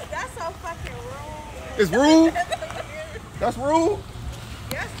 baby. That's so fucking rude. It's rude? That's rude?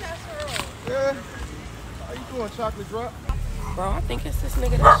 Yes, that's rude. Yeah. How you doing, Chocolate Drop? Bro, I think it's this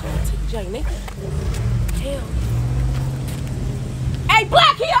nigga that shot TJ, nigga. Hell. Hey,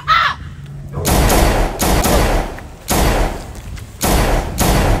 Black, here up!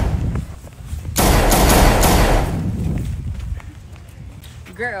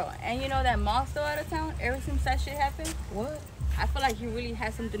 Girl, and you know that mall still out of town ever since that shit happened? What? I feel like he really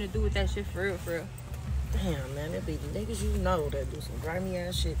had something to do with that shit for real, for real. Damn, man, it be the niggas you know that do some grimy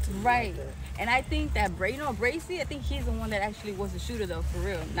ass shit to you. Right. Like that. And I think that, Bracy, I think he's the one that actually was the shooter though, for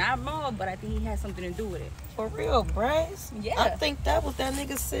real. Not Maul, but I think he has something to do with it. For real, Brace? Yeah. I think that was that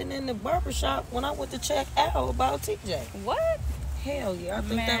nigga sitting in the barbershop when I went to check out about TJ. What? Hell yeah, I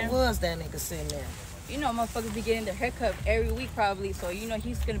think Man. that was that nigga sitting there. You know, motherfuckers be getting their haircut every week probably, so you know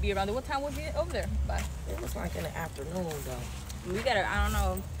he's gonna be around there. What time was he over there? Bye. It was like in the afternoon though. We gotta, I don't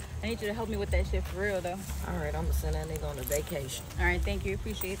know. I need you to help me with that shit for real though. All right, I'm gonna send that nigga on a vacation. All right, thank you.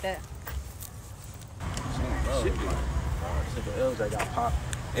 Appreciate that. Shit, nigga, LJ got popped.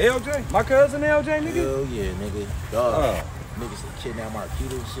 LJ? My cousin LJ, nigga? Hell yeah, nigga. Dog. Niggas that kidnapped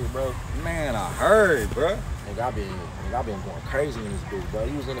Marquita and shit, bro. Man, I heard, bro. Nigga, I been going crazy in this bitch, bro.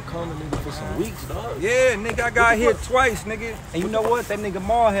 He was in the coma, nigga, for some weeks, dog. Yeah, nigga, I got hit twice, nigga. And you know what? That nigga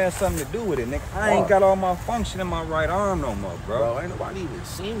Maul had something to do with it, nigga. I ain't got all my function in my right arm no more, bro. Bro, ain't nobody even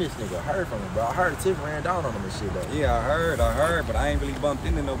seen this nigga, heard from him, bro. I heard Tiff ran down on him and shit, though. Yeah, I heard, but I ain't really bumped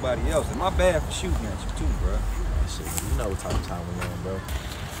into nobody else. And my bad for shooting at you, too, bro. Shit, you know what type of time we on, bro.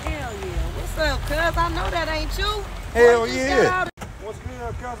 Hell yeah. What's up, cuz? I know that ain't you. Hell Boy, you yeah. got all the- What's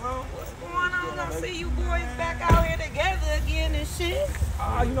good, cuzzo? What's going on? I see you boys back out here together again and shit.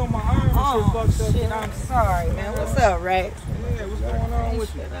 Ah, you know my arm is fucked up. Shit, I'm sorry, man. What's up, Ray? Yeah, what's going on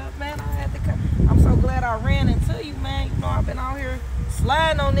with you? Man, I had to come. I'm so glad I ran into you, man. You know, I've been out here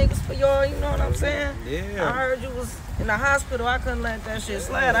sliding on niggas for y'all, you know what I'm saying? Yeah. I heard you was in the hospital. I couldn't let that shit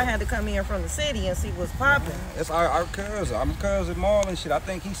slide. I had to come in from the city and see what's popping. It's our cousin. I'm cousin Maul and shit. I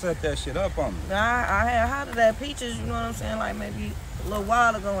think he set that shit up on me. I had hollered at Peaches, you know what I'm saying, like maybe a little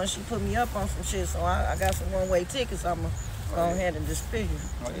while ago, and she put me up on some shit, so I got some one-way tickets. I'm going to go ahead and disfigure.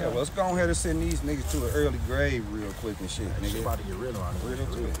 Oh, yeah, well, let's go ahead and send these niggas to an early grave real quick and shit, nigga. Shit about to get real on it. Real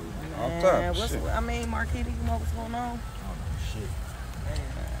quick. Man, I mean, Marquita, you know what's going on? Shit.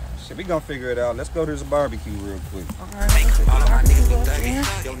 Shit, we gonna figure it out. Let's go to this barbecue real quick. All of my niggas be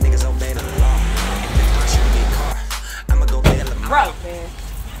thugging. Yo, niggas obey the law. I'ma go get a Bro, man.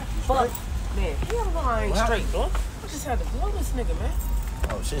 Fuck. Man, hell no, I ain't straight, dog. I just had to blow this nigga, man.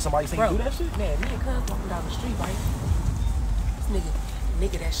 Oh, shit, somebody seen you do that shit? Man, me and Cuz walking down the street, right? This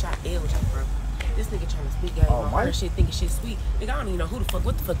nigga that shot LJ, bro. This nigga trying to speak game on her shit, thinking shit sweet. Nigga, I don't even know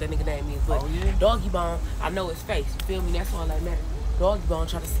what the fuck that nigga name is, but Doggy Bone, I know his face, you feel me? That's all that matters. Doggy Bone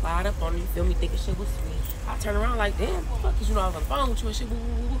try to slide up on me, you feel me? Thinking shit was sweet. I turn around like, damn, fuck, cause you know I was on the phone with you and shit, woo,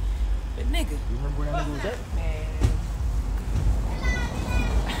 woo, woo. But nigga. You remember where that nigga was at? Man.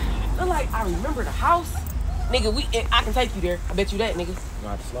 I feel like I remember the house. Nigga, I can take you there. I bet you that, nigga. You gonna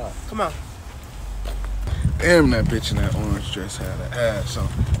have to slide. Come on. Damn, that bitch in that orange dress had an ass on.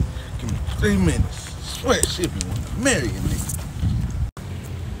 Give me 3 minutes. Swear she be wanting to marry a nigga.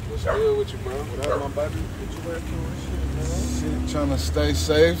 What's good with you, bro? What up, my buddy? What you working with, shit, man? Shit, trying to stay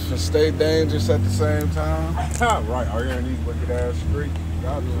safe and stay dangerous at the same time. Right, are you in these wicked ass streets?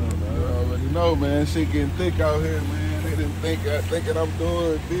 Got to, man. You already know, man. Shit getting thick out here, man. They didn't think did something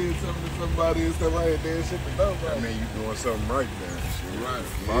to somebody and stuff like that. Did shit to nobody. I mean, you doing something right there.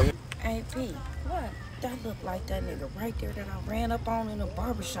 Shit. Right. Hey, P. What? That looked like that nigga right there that I ran up on in the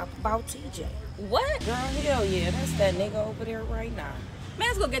barbershop about TJ. What? Girl, hell yeah. That's that nigga over there right now. Man,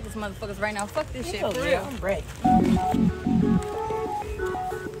 let's go get this motherfuckers right now. Fuck this shit, Hell for yeah, real. I'm ready.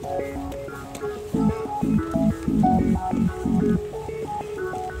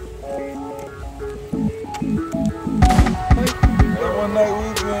 That one night we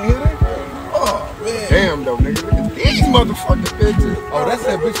didn't hit it? Oh, man. Damn, though, nigga. Look at These motherfucking bitches. Oh, that's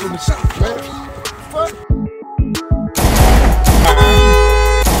that bitch from the shop, man. Fuck.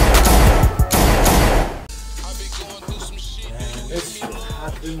 It's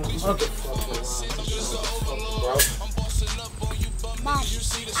hot in the motherfucker. Mom,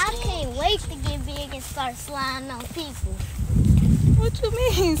 I can't wait to get big and start sliding on people. What you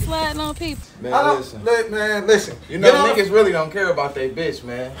mean sliding on people? Man, listen. You know, niggas really don't care about they bitch,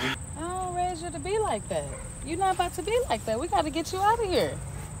 man. I don't raise you to be like that. You're not about to be like that. We got to get you out of here.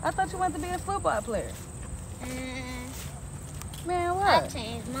 I thought you wanted to be a football player. Man, what? I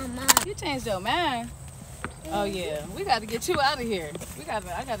changed my mind. You changed your mind. Oh yeah, we got to get you out of here.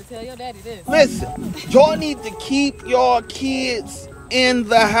 I got to tell your daddy this. Listen, y'all need to keep your kids in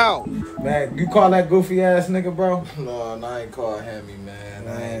the house. Man, you call that goofy ass nigga, bro? No, I ain't call Hammy, man.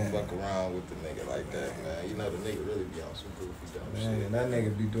 I ain't fuck around with the nigga like that, man. You know the nigga really be on some goofy dumb shit. Man, that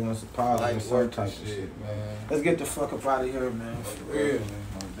nigga be doing some power Like and some work type and of shit, shit, man. Let's get the fuck up out of here, man. For real,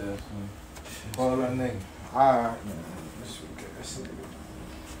 man. Call that nigga. Alright, man. This nigga.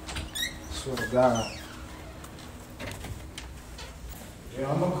 Swear to God. Yeah,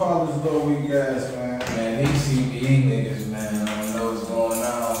 I'm gonna call this little weak ass, man. Man, these CBE niggas, man, I don't know what's going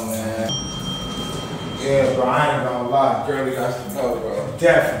on, man. Yeah, bro, I ain't gonna lie. Girl, we got to go, bro.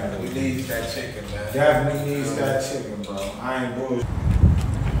 Definitely. We need that chicken, man. Definitely needs that chicken, bro. I ain't bullshit.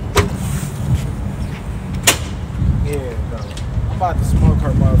 Yeah, bro. I'm about to smoke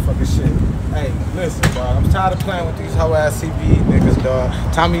her motherfucking shit. Hey, listen, bro. I'm tired of playing with these hoe ass CBE niggas, dog.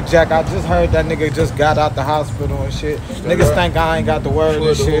 Tommy Jack, I just heard that nigga just got out the hospital and shit. Niggas think I ain't got the word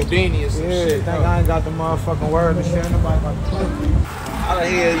and shit. Yeah, think I ain't got the motherfucking word and shit. Nobody about to play with me. How the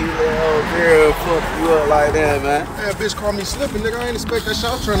hell you let old girl fuck you up like that, man? That bitch called me slipping, nigga. I ain't expect that shit.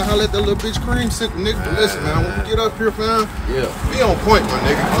 I was trying to holler at that little bitch cream sick, nigga. But listen, man, when we get up here, fam, be on point, my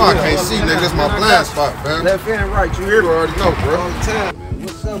nigga. I can't see, nigga. That's my blind spot, fam. Left and right, you hear me? You already know, bro. All the time, man.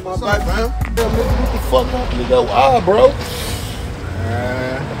 What's up, my baby? man? What the fuck happened to your eye, bro?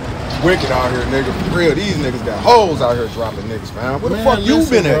 Wicked out here, nigga. For real, these niggas got hoes out here dropping niggas, man. Where the fuck you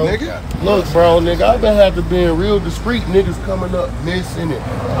been at, nigga? Look, bro, nigga, I been had to being real discreet. Niggas coming up missing it.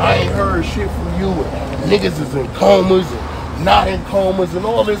 I ain't heard shit from you. Niggas is in comas and not in comas and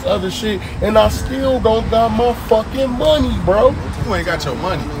all this other shit. And I still don't got my fucking money, bro. You ain't got your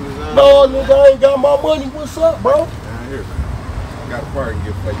money. No, nigga, I ain't got my money. What's up, bro? Down here, man. I got a party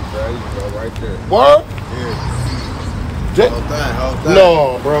gift for you, bro. You can go right there. What? Yeah. Whole thing.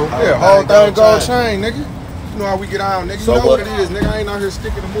 No, bro. Yeah, whole thing gold chain, nigga. You know how we get on, nigga. You So know what? what it is, nigga. I ain't out here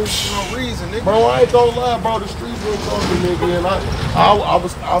sticking the moves for no reason, nigga. Bro, I ain't gonna lie, bro. The streets been talking, nigga, and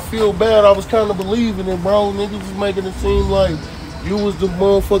I feel bad. I was kind of believing it, bro. Niggas was making it seem like you was the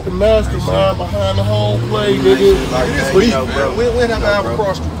motherfucking mastermind behind the whole play, nigga. When have I ever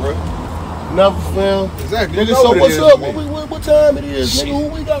crossed you, bro? Never, fam. Exactly. Nigga, You know so what it what's is up? with me. What time it is, nigga? Who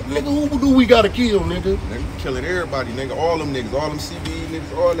we got? Nigga, who do we gotta kill, nigga? Nigga, killing everybody, nigga. All them niggas, all them CBE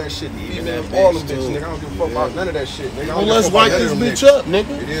niggas, all that shit. Females, all them bitches, nigga. I don't give a fuck about none of that shit, nigga. Well, let's wipe this bitch up,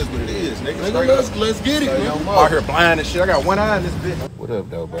 nigga. It is what it is, nigga. Nigga, let's get it, I'm nigga. out here blind and shit. I got one eye in this bitch. What up,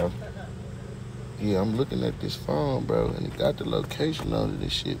 though, bro? Yeah, I'm looking at this phone, bro, and it got the location on it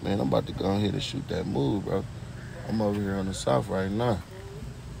and shit, man. I'm about to go ahead and shoot that move, bro. I'm over here on the south right now.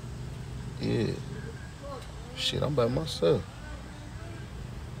 Yeah. Shit, I'm by myself.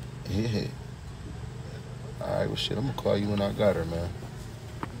 Yeah. Alright, well, shit, I'm gonna call you when I got her, man.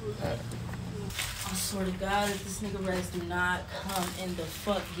 Alright. I swear to God, if this nigga Rex do not come and the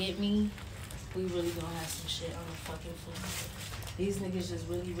fuck get me, we really gonna have some shit on the fucking floor. These niggas just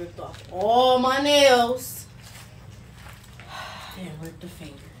really ripped off all my nails and ripped a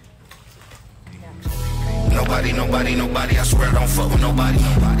finger. Nobody, I swear I don't fuck with nobody.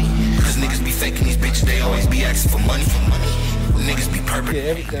 Cause niggas be faking these bitches, they always be asking for money. Niggas be perfect. Yeah,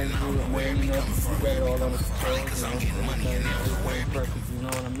 everything's good, man. You know, we got it all under control. Everything's perfect, you know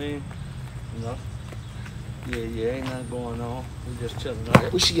what I mean? You know? Yeah, ain't nothing going on. We just chilling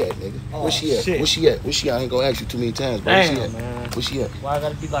out. Where she at, nigga? Oh, Where she at? shit. Where she at? Where she at? I ain't gonna ask you too many times, bro. Where she Damn, at? man. Where she at? Why I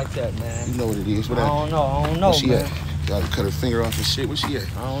gotta be like that, man? You know what it is. What I don't know, Where she man. at? Gotta cut her finger off and shit. Where she at?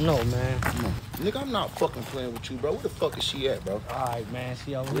 I don't know, man. Come on. Nigga, I'm not fucking playing with you, bro. Where the fuck is she at, bro? Alright, man.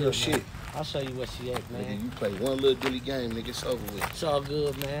 She over Real here, shit. man. I'll show you where she at, man. Nigga, you play one little dilly game, nigga, it's over with. It's all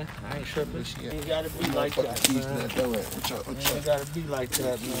good, man. I ain't tripping. Where she at? You gotta be like that, man. You gotta be like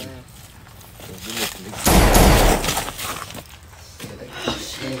that, man.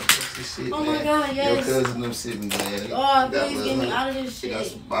 Oh my God, yes. Your cousin them sitting, man. Oh, please get me out of this shit. You got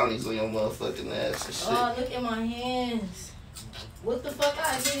some bounties on your motherfucking ass and shit. Oh, look at my hands. What the fuck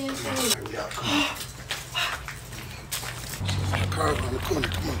I get into? Hurry up, come on. That car around the corner,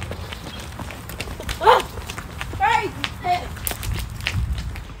 come on. Oh, crazy.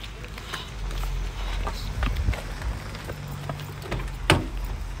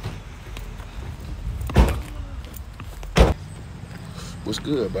 What's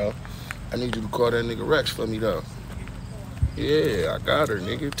good, bro? I need you to call that nigga Rex for me, though. Yeah, I got her,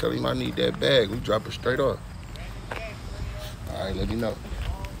 nigga. Tell him I need that bag. We drop her straight off. All right, let me know.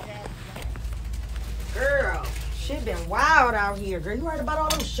 Girl, shit been wild out here, girl. You heard about all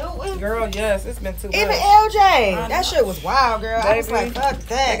them shooting? Girl, yes, it's been too much. Even LJ, that shit was wild, girl. I was Baby, like, fuck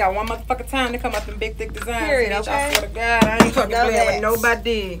that. They got one motherfucking time to come up in big, thick designs. Period, bitch. okay? I swear to God, I ain't fucking Know playing that. with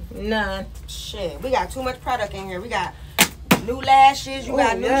nobody. None. Shit, we got too much product in here. We got new lashes. You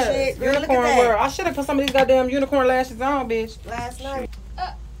got new shit. Girl, look at Unicorn that. world. I should have put some of these goddamn unicorn lashes on, bitch. Last night.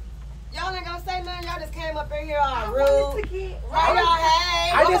 Y'all ain't gonna say nothing. Y'all just came up in here all rude. Right, y'all?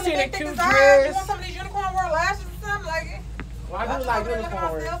 Hey. I just seen a cute You dress. want some of these unicorn world lashes or something like it? Well, I do like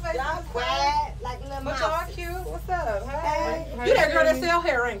unicorn. Y'all quiet like little But y'all mouses. cute. What's up? Hey. You that girl that sell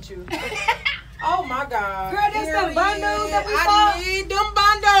hair, ain't you? Oh my God. Girl, that's them bundles that we I bought. need them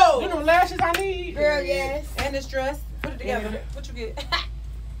bundles. You them lashes I need. Girl, yes. And this dress. Put it together. What you get?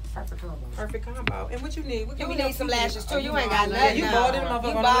 Perfect combo. And what you need? What can You we need help some you with? lashes too. Oh, You ain't got nothing. You bought it, motherfucker.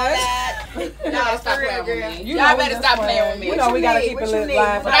 You on bought the that. Y'all stop playing with me. Y'all better stop playing with me. You know we gotta keep it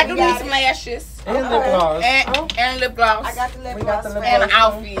live. But I do need some lashes. And lip gloss. And lip gloss. I got the lip gloss. And an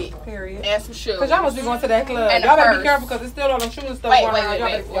outfit. Period. And some shoes. Cause y'all must be going to that club. And Y'all better purse. be careful because it's still all them shoes and stuff Wait, going wait, around.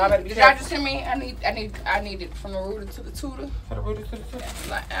 wait, Y'all wait. better be Did y'all careful. just hear me? I need it from the rooter to the tutor. To the rooter to the tutor.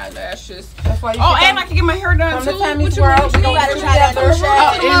 Like eyelashes. That's why you Oh, should and I can get my hair done From too. the time What it's you world, need? we You gonna gotta do try that that first.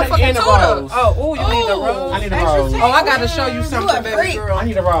 and the rose. Oh, you need a rose. I need a rose. Oh, I gotta show you something, baby girl. I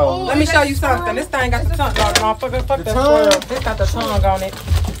need a rose. Let me show you something. This thing got the tongue on it, motherfucker. Fuck that tongue? swirl. This got the tongue on it.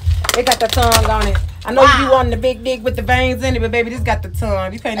 It got the tongue on it. I know you want the big dick with the veins in it, but baby, this got the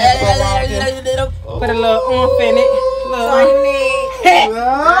tongue. You can't never go wrong with this. Put a little oomph in it.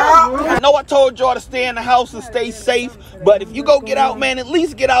 I know I told y'all to stay in the house and stay safe, but if you go get out, man, at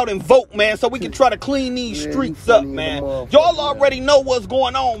least get out and vote, man, so we can try to clean these streets up, man. Y'all already know what's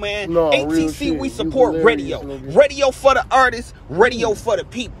going on, man. No, real A.T.C, shit. we You support hilarious, radio. nigga. Radio for the artists, radio for the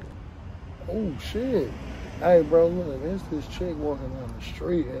people. Oh shit. Hey bro, look, there's this chick walking down the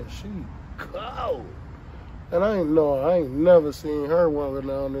street and she cold. And I ain't never seen her walking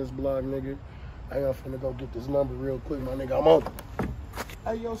down this block, nigga. I am finna go get this number real quick, my nigga. I'm on.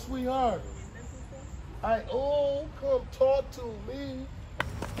 Hey yo, sweetheart. Come talk to me.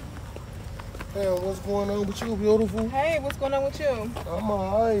 Damn, what's going on with you, beautiful? Hey, what's going on with you? I'm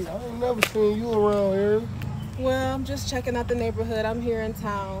alright. I ain't never seen you around here. Well, I'm just checking out the neighborhood. I'm here in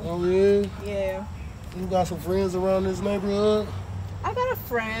town. Oh yeah? Yeah. You got some friends around this neighborhood? I got a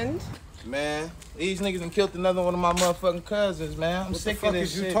friend. Man, these niggas done killed another one of my motherfucking cousins, man. I'm What sick the of fuck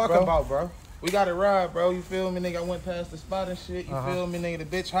this is you shit, talking bro. about, bro? We got it right, bro. You feel me, nigga? I went past the spot and shit. You feel me, nigga? The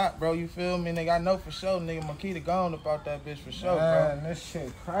bitch hot, bro. You feel me, nigga? I know for sure, nigga. Makita gone about that bitch for sure, Man, bro. this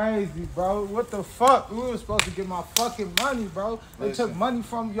shit crazy, bro. What the fuck? We were supposed to get my fucking money, bro. They Listen, took money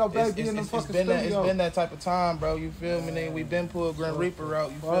from your baby in the fucking it's studio. been that type of time, bro. You feel me, nigga? We been pulled Grim Reaper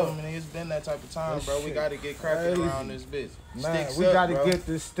route. You feel Bro. me, nigga? It's been that type of time, This bro. We shit gotta get cracking crazy. around this bitch. Man, Sticks we up, gotta bro. get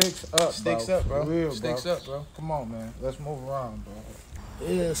this sticks up, Sticks bro. up, bro. For real, Sticks bro. up, bro. Come on, man. Let's move around, bro.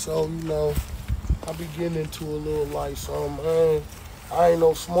 Yeah, so, you know, I be getting into a little like something, man. I ain't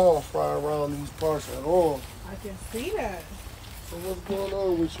no small fry around these parts at all. I can see that. So what's going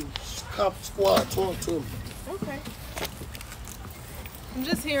on with you? Cop squad, talk to me. Okay. I'm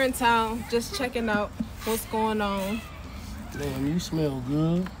just here in town, just checking out what's going on. Damn, you smell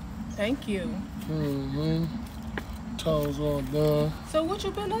good. Thank you. Mm-hmm. Toes all done. So what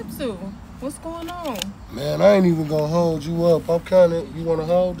you been up to? What's going on? Man, I ain't even gonna hold you up. I'm kinda, you wanna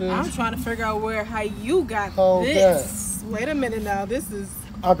hold this? I'm trying to figure out how you got Hold this. Wait a minute now. This is.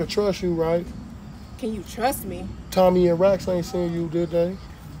 I could trust you, right? Can you trust me? Tommy and Rax ain't seen you, did they?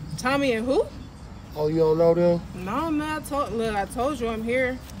 Tommy and who? Oh, you don't know them? No, man. I told you I'm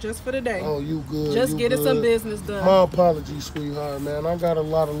here just for the day. Oh, you good. Just you getting good. some business done. My apologies, sweetheart, man. I got a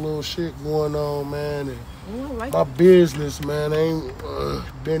lot of little shit going on, man. And Ooh, I like my it. business, man, ain't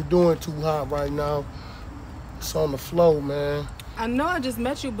been doing too hot right now. It's on the flow, man. I know I just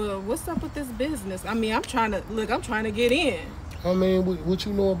met you, but what's up with this business? I mean, I'm trying to get in. I mean, what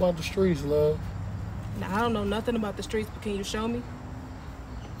you know about the streets, love? Now, I don't know nothing about the streets, but can you show me?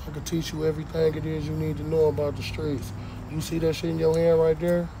 I can teach you everything it is you need to know about the streets. You see that shit in your hand right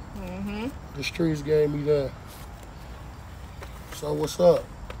there? Mm-hmm. The streets gave me that. So what's up?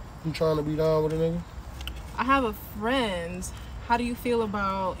 You trying to be down with a nigga? I have a friend. How do you feel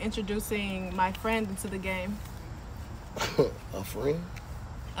about introducing my friend into the game? A friend?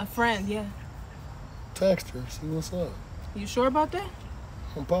 A friend, yeah. Text her, see what's up. You sure about that?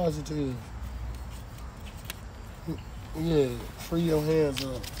 I'm positive. Yeah, free your hands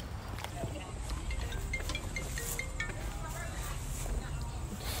up.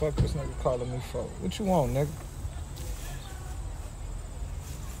 Fuck this nigga calling me for? What you want, nigga?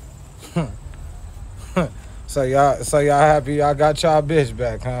 So y'all happy y'all got y'all bitch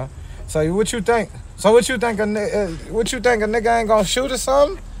back, huh? So what you think? So what you think a nigga ain't gonna shoot or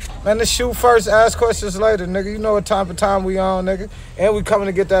something? Man, let's shoot first, ask questions later, nigga. You know what type of time we on, nigga. And we coming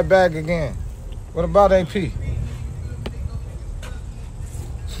to get that bag again. What about AP?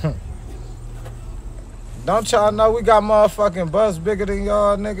 Don't y'all know we got motherfucking buzz bigger than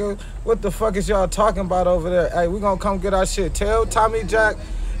y'all, nigga? What the fuck is y'all talking about over there? Hey, we gonna come get our shit. Tell Tommy Jack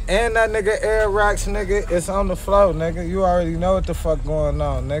and that nigga Air Racks, nigga, it's on the flow, nigga. You already know what the fuck going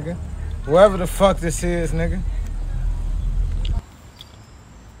on, nigga. Whoever the fuck this is, nigga.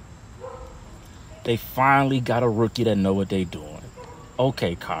 They finally got a rookie that know what they doing.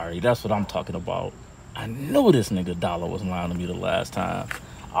 Okay, Kari, that's what I'm talking about. I knew this nigga Dollar was lying to me the last time.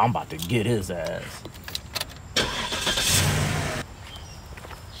 I'm about to get his ass.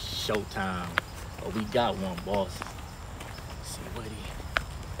 showtime. Oh, we got one, boss. Let's see what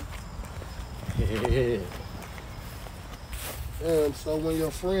he... Yeah. Damn, so when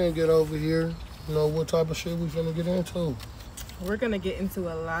your friend get over here, you know what type of shit we finna get into? We're gonna get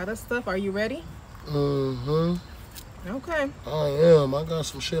into a lot of stuff. Are you ready? Mm-hmm. Okay. I am. I got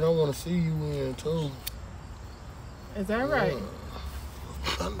some shit I want to see you in, too. Is that right?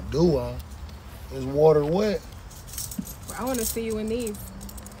 Do I? Is water wet? I want to see you in these.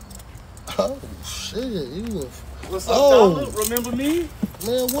 Oh, shit. You What's up, Dollar? Remember me?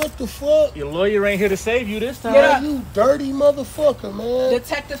 Man, what the fuck? Your lawyer ain't here to save you this time. Yeah. You dirty motherfucker, man.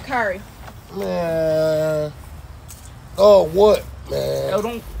 Detective Curry. Man. Oh, what, man? Yo,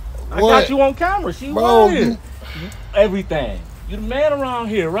 don't... I got you on camera. She Bro, you everything. You the man around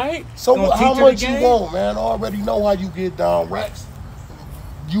here, right? So Gonna how teach her much the you game? want, man? I already know how you get down. Rex,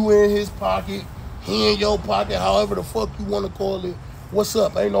 you in his pocket, he in your pocket, however the fuck you want to call it. What's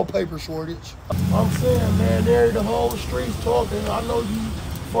up? Ain't no paper shortage. I'm saying, man, there the whole streets talking. I know you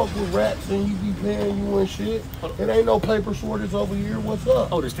fuck with rats and you be paying you and shit. It ain't no paper shortage over here. What's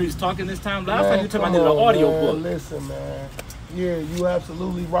up? Oh, the streets talking this time? Last Man, time you told me I come did an on, audio man. book. Listen, man. Yeah, you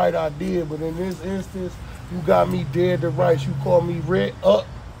absolutely right, I did. But in this instance, you got me dead to rights. You call me red up,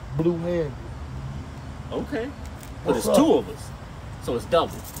 blue-handed. Okay. But What's it's up? two of us, so it's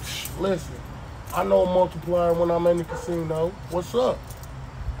double. Listen, I know multiplying when I'm in the casino. What's up?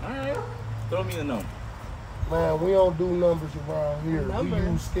 All right. Throw me a number. Man, we don't do numbers around here. Number? We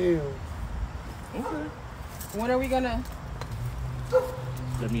use scales. Okay. When are we gonna?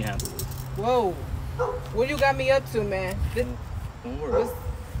 Let me handle it. Whoa. What you got me up to, man? Don't worry.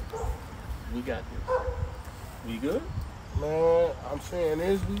 We got this. We good? Man, I'm saying,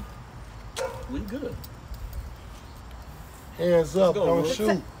 is we? We good. Hands up, go, don't Rook.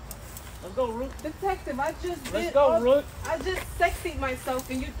 shoot. Let's go, Rook. Detective, I just Let's did go, all- Rook. I just sexied myself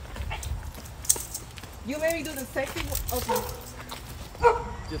and you made me do the sexy. Okay.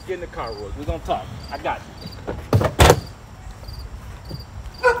 Just get in the car, Rook. We're gonna talk. I got you.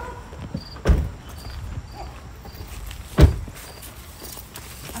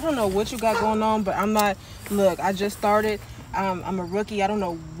 I don't know what you got going on, but I'm not. Look, I just started. I'm a rookie. I don't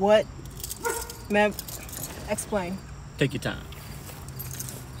know what. Man, explain. Take your time.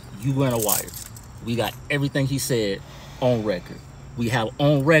 You ran a wire. We got everything he said on record. We have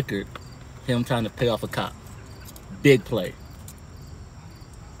on record him trying to pay off a cop. Big play.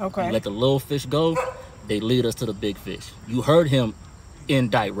 Okay. You let the little fish go, they lead us to the big fish. You heard him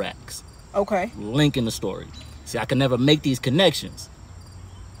indict Rax. Okay. Link in the story. See, I can never make these connections.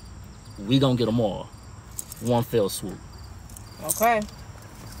 We gonna get them all. One fell swoop. Okay.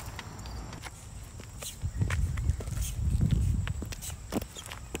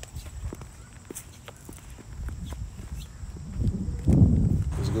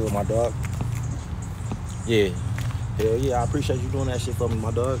 What's good, my dog? Yeah. Hell yeah, I appreciate you doing that shit for me,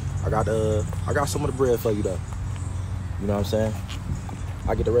 my dog. I got some of the bread for you though. You know what I'm saying?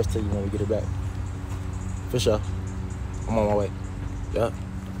 I'll get the rest to you when we get it back. For sure. I'm on my way. Yup. Ain't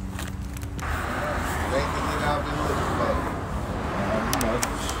the nigga I've been looking for. You know,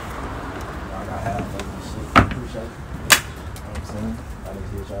 I got half of this shit. Appreciate it. You know what I'm saying? I done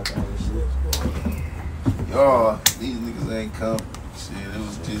hear y'all doing this shit. Y'all, these niggas ain't come. Shit, it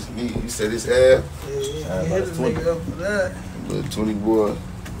was just me. You said it's half? Yeah, you hit a nigga up for that. Little 20 boy.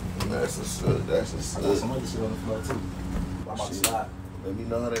 That's a stud. That's a I got stud. some other shit on the floor too. I'm about to Shit. slide. Let me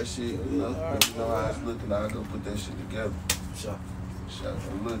know how that shit, you know. Let me know how it's looking. I'll go put that shit together. Sure. Shout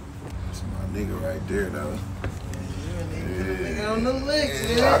out, look. That's my nigga right there, though. Nigga on the licks,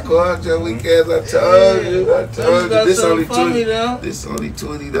 Yeah, man. I called your weak ass. I told you. I told you. got This something only for me, 20. though. This only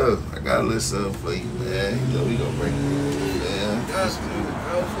 20 though. I got a little something for you, man. You know we gonna break it, man.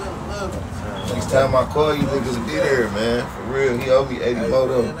 Next time I call you, niggas will be there, man. For real, he owe me 80 more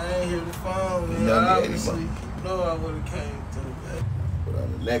though. Man, I ain't hear the phone, You man. know me 80 Obviously, more. you know I would've came through, man. But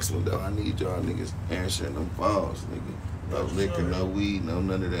on the next one though, I need y'all niggas answering them phones, nigga. No liquor, no weed, no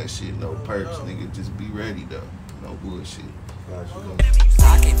none of that shit, no perks, nigga. Just be ready though. No bullshit.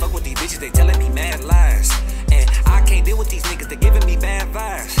 I can't fuck with these bitches, they telling me mad lies. And I can't deal with these niggas, they giving me bad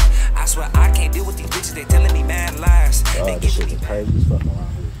vibes. I swear I can't deal with these bitches, they telling me mad lies. Oh, this shit is crazy as fuck around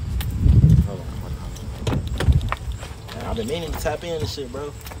here. Hold on. Man, I've been meaning to tap in this shit,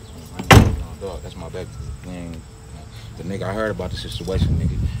 bro. Dog, that's my baby. The nigga, I heard about the situation,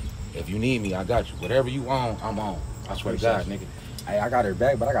 nigga. If you need me, I got you. Whatever you on, I'm on. I swear to God, nigga. Hey, I got her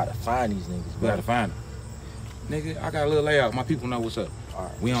back, but I gotta find these niggas. We gotta find them. Nigga, I got a little layout. My people know what's up. All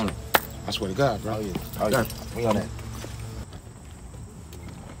right. We on it. I swear to God, bro. Oh, yeah. Oh, yeah. We on that.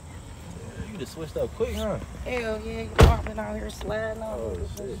 just switched up quick, huh? Hell yeah, you know, I've been out here sliding on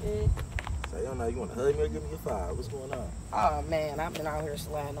niggas and shit. So you don't know, you want to hug me or give me a 5? What's going on? Oh man, I've been out here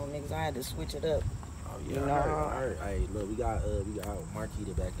sliding on niggas. I had to switch it up. Oh yeah, you know, I heard. Hey, look, we got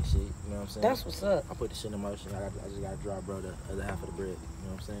Marquita back and shit. You know what I'm saying? That's what's up. I put the shit in motion. I just got to drop bro the other half of the bread. You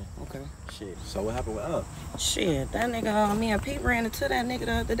know what I'm saying? Okay. Shit. So what happened with Up? Shit, that nigga, me and Pete ran into that nigga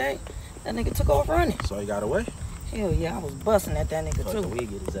the other day. That nigga took off running. So he got away? Hell yeah, I was busting at that nigga too. We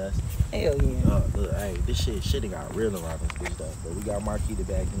get his ass. Hell yeah. Look, hey, this shit got real around this bitch though. But we got Marquita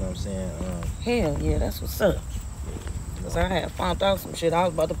back. You know what I'm saying? Hell yeah, that's what's up. Cause I had found out some shit. I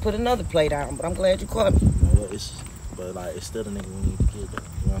was about to put another plate down, but I'm glad you caught me. You know, it's still the nigga we need to kill though.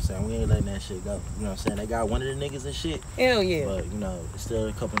 You know what I'm saying? We ain't letting that shit go. You know what I'm saying? They got one of the niggas and shit. Hell yeah. But you know, it's still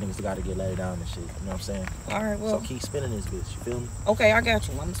a couple niggas that gotta get laid down and shit. You know what I'm saying? All right, well. So keep spinning this bitch. You feel me? Okay, I got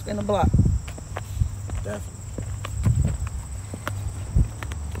you. I'm gonna spin the block. Definitely.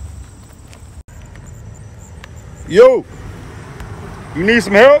 Yo, you need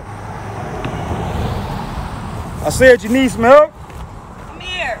some help? I said you need some help. Come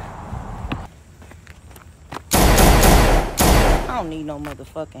here. I don't need no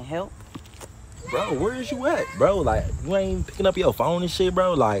motherfucking help. Bro, where is you at, bro? Like, you ain't picking up your phone and shit,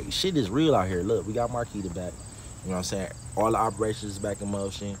 bro. Like, shit is real out here. Look, we got Marquita back. You know what I'm saying? All the operations is back in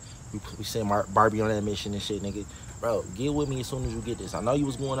motion. We sent Barbie on that mission and shit, nigga. Bro, get with me as soon as you get this. I know you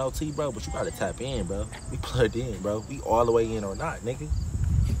was going OT, bro, but you gotta tap in, bro. We plugged in, bro. We all the way in or not, nigga.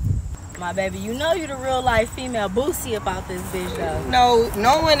 My baby, you know you the real life female Boosie about this bitch, though. No,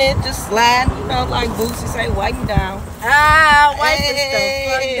 knowing it, just slide, you know, like Boosie say, wipe you down. Ah, wipe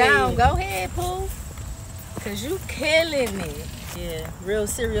this the fuck down. Go ahead, Pooh. Cause you killing it. Yeah, real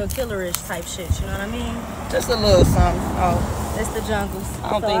serial killer-ish type shit, you know what I mean? Just a little something. Oh. It's the jungles. I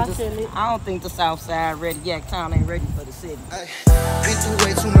don't think the South Side ready. Town ain't ready for the city. Been through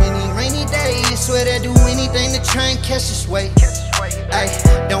way too many rainy days. Swear to do anything to try and catch this weight. Ay,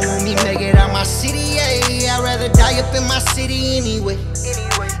 don't want me make it out my city, ay. I'd rather die up in my city anyway.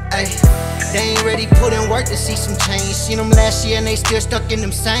 Ay, they ain't ready put in work to see some change. Seen them last year and they still stuck in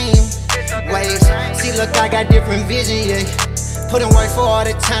them same ways. See, look, I got different vision, yeah. Put in work for all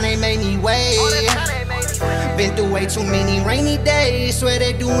the time they made me wait. Been through way too many rainy days. Swear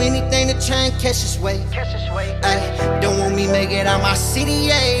they do anything to try and catch this weight. Ay, don't want me make it out my city,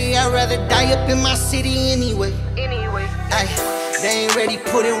 ay. I'd rather die up in my city anyway. Ay, they ain't ready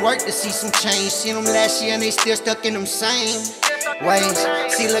put in work to see some change. Seen them last year and they still stuck in them same ways.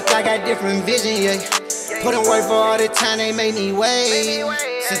 See, look, I got different vision, yeah. Put in work for all the time they made me wait.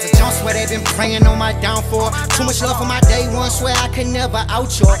 Since the jump, swear they been praying on my downfall. Too much love for my day one, swear I could never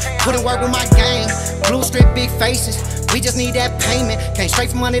out y'all. Put in work with my gang, blue strip, big faces. We just need that payment. Came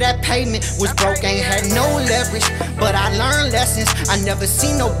straight from under that pavement. Was broke, ain't had no leverage, but I learned lessons. I never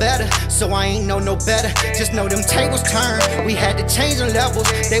seen no better, so I ain't know no better. Just know them tables turned. We had to change the levels.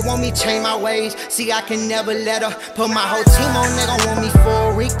 They want me change my ways. See, I can never let her put my whole team on. They gon' want me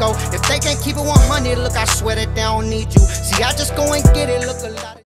for a Rico. If they can't keep it 100, look, I swear that they don't need you. See, I just go and get it. Look a lot.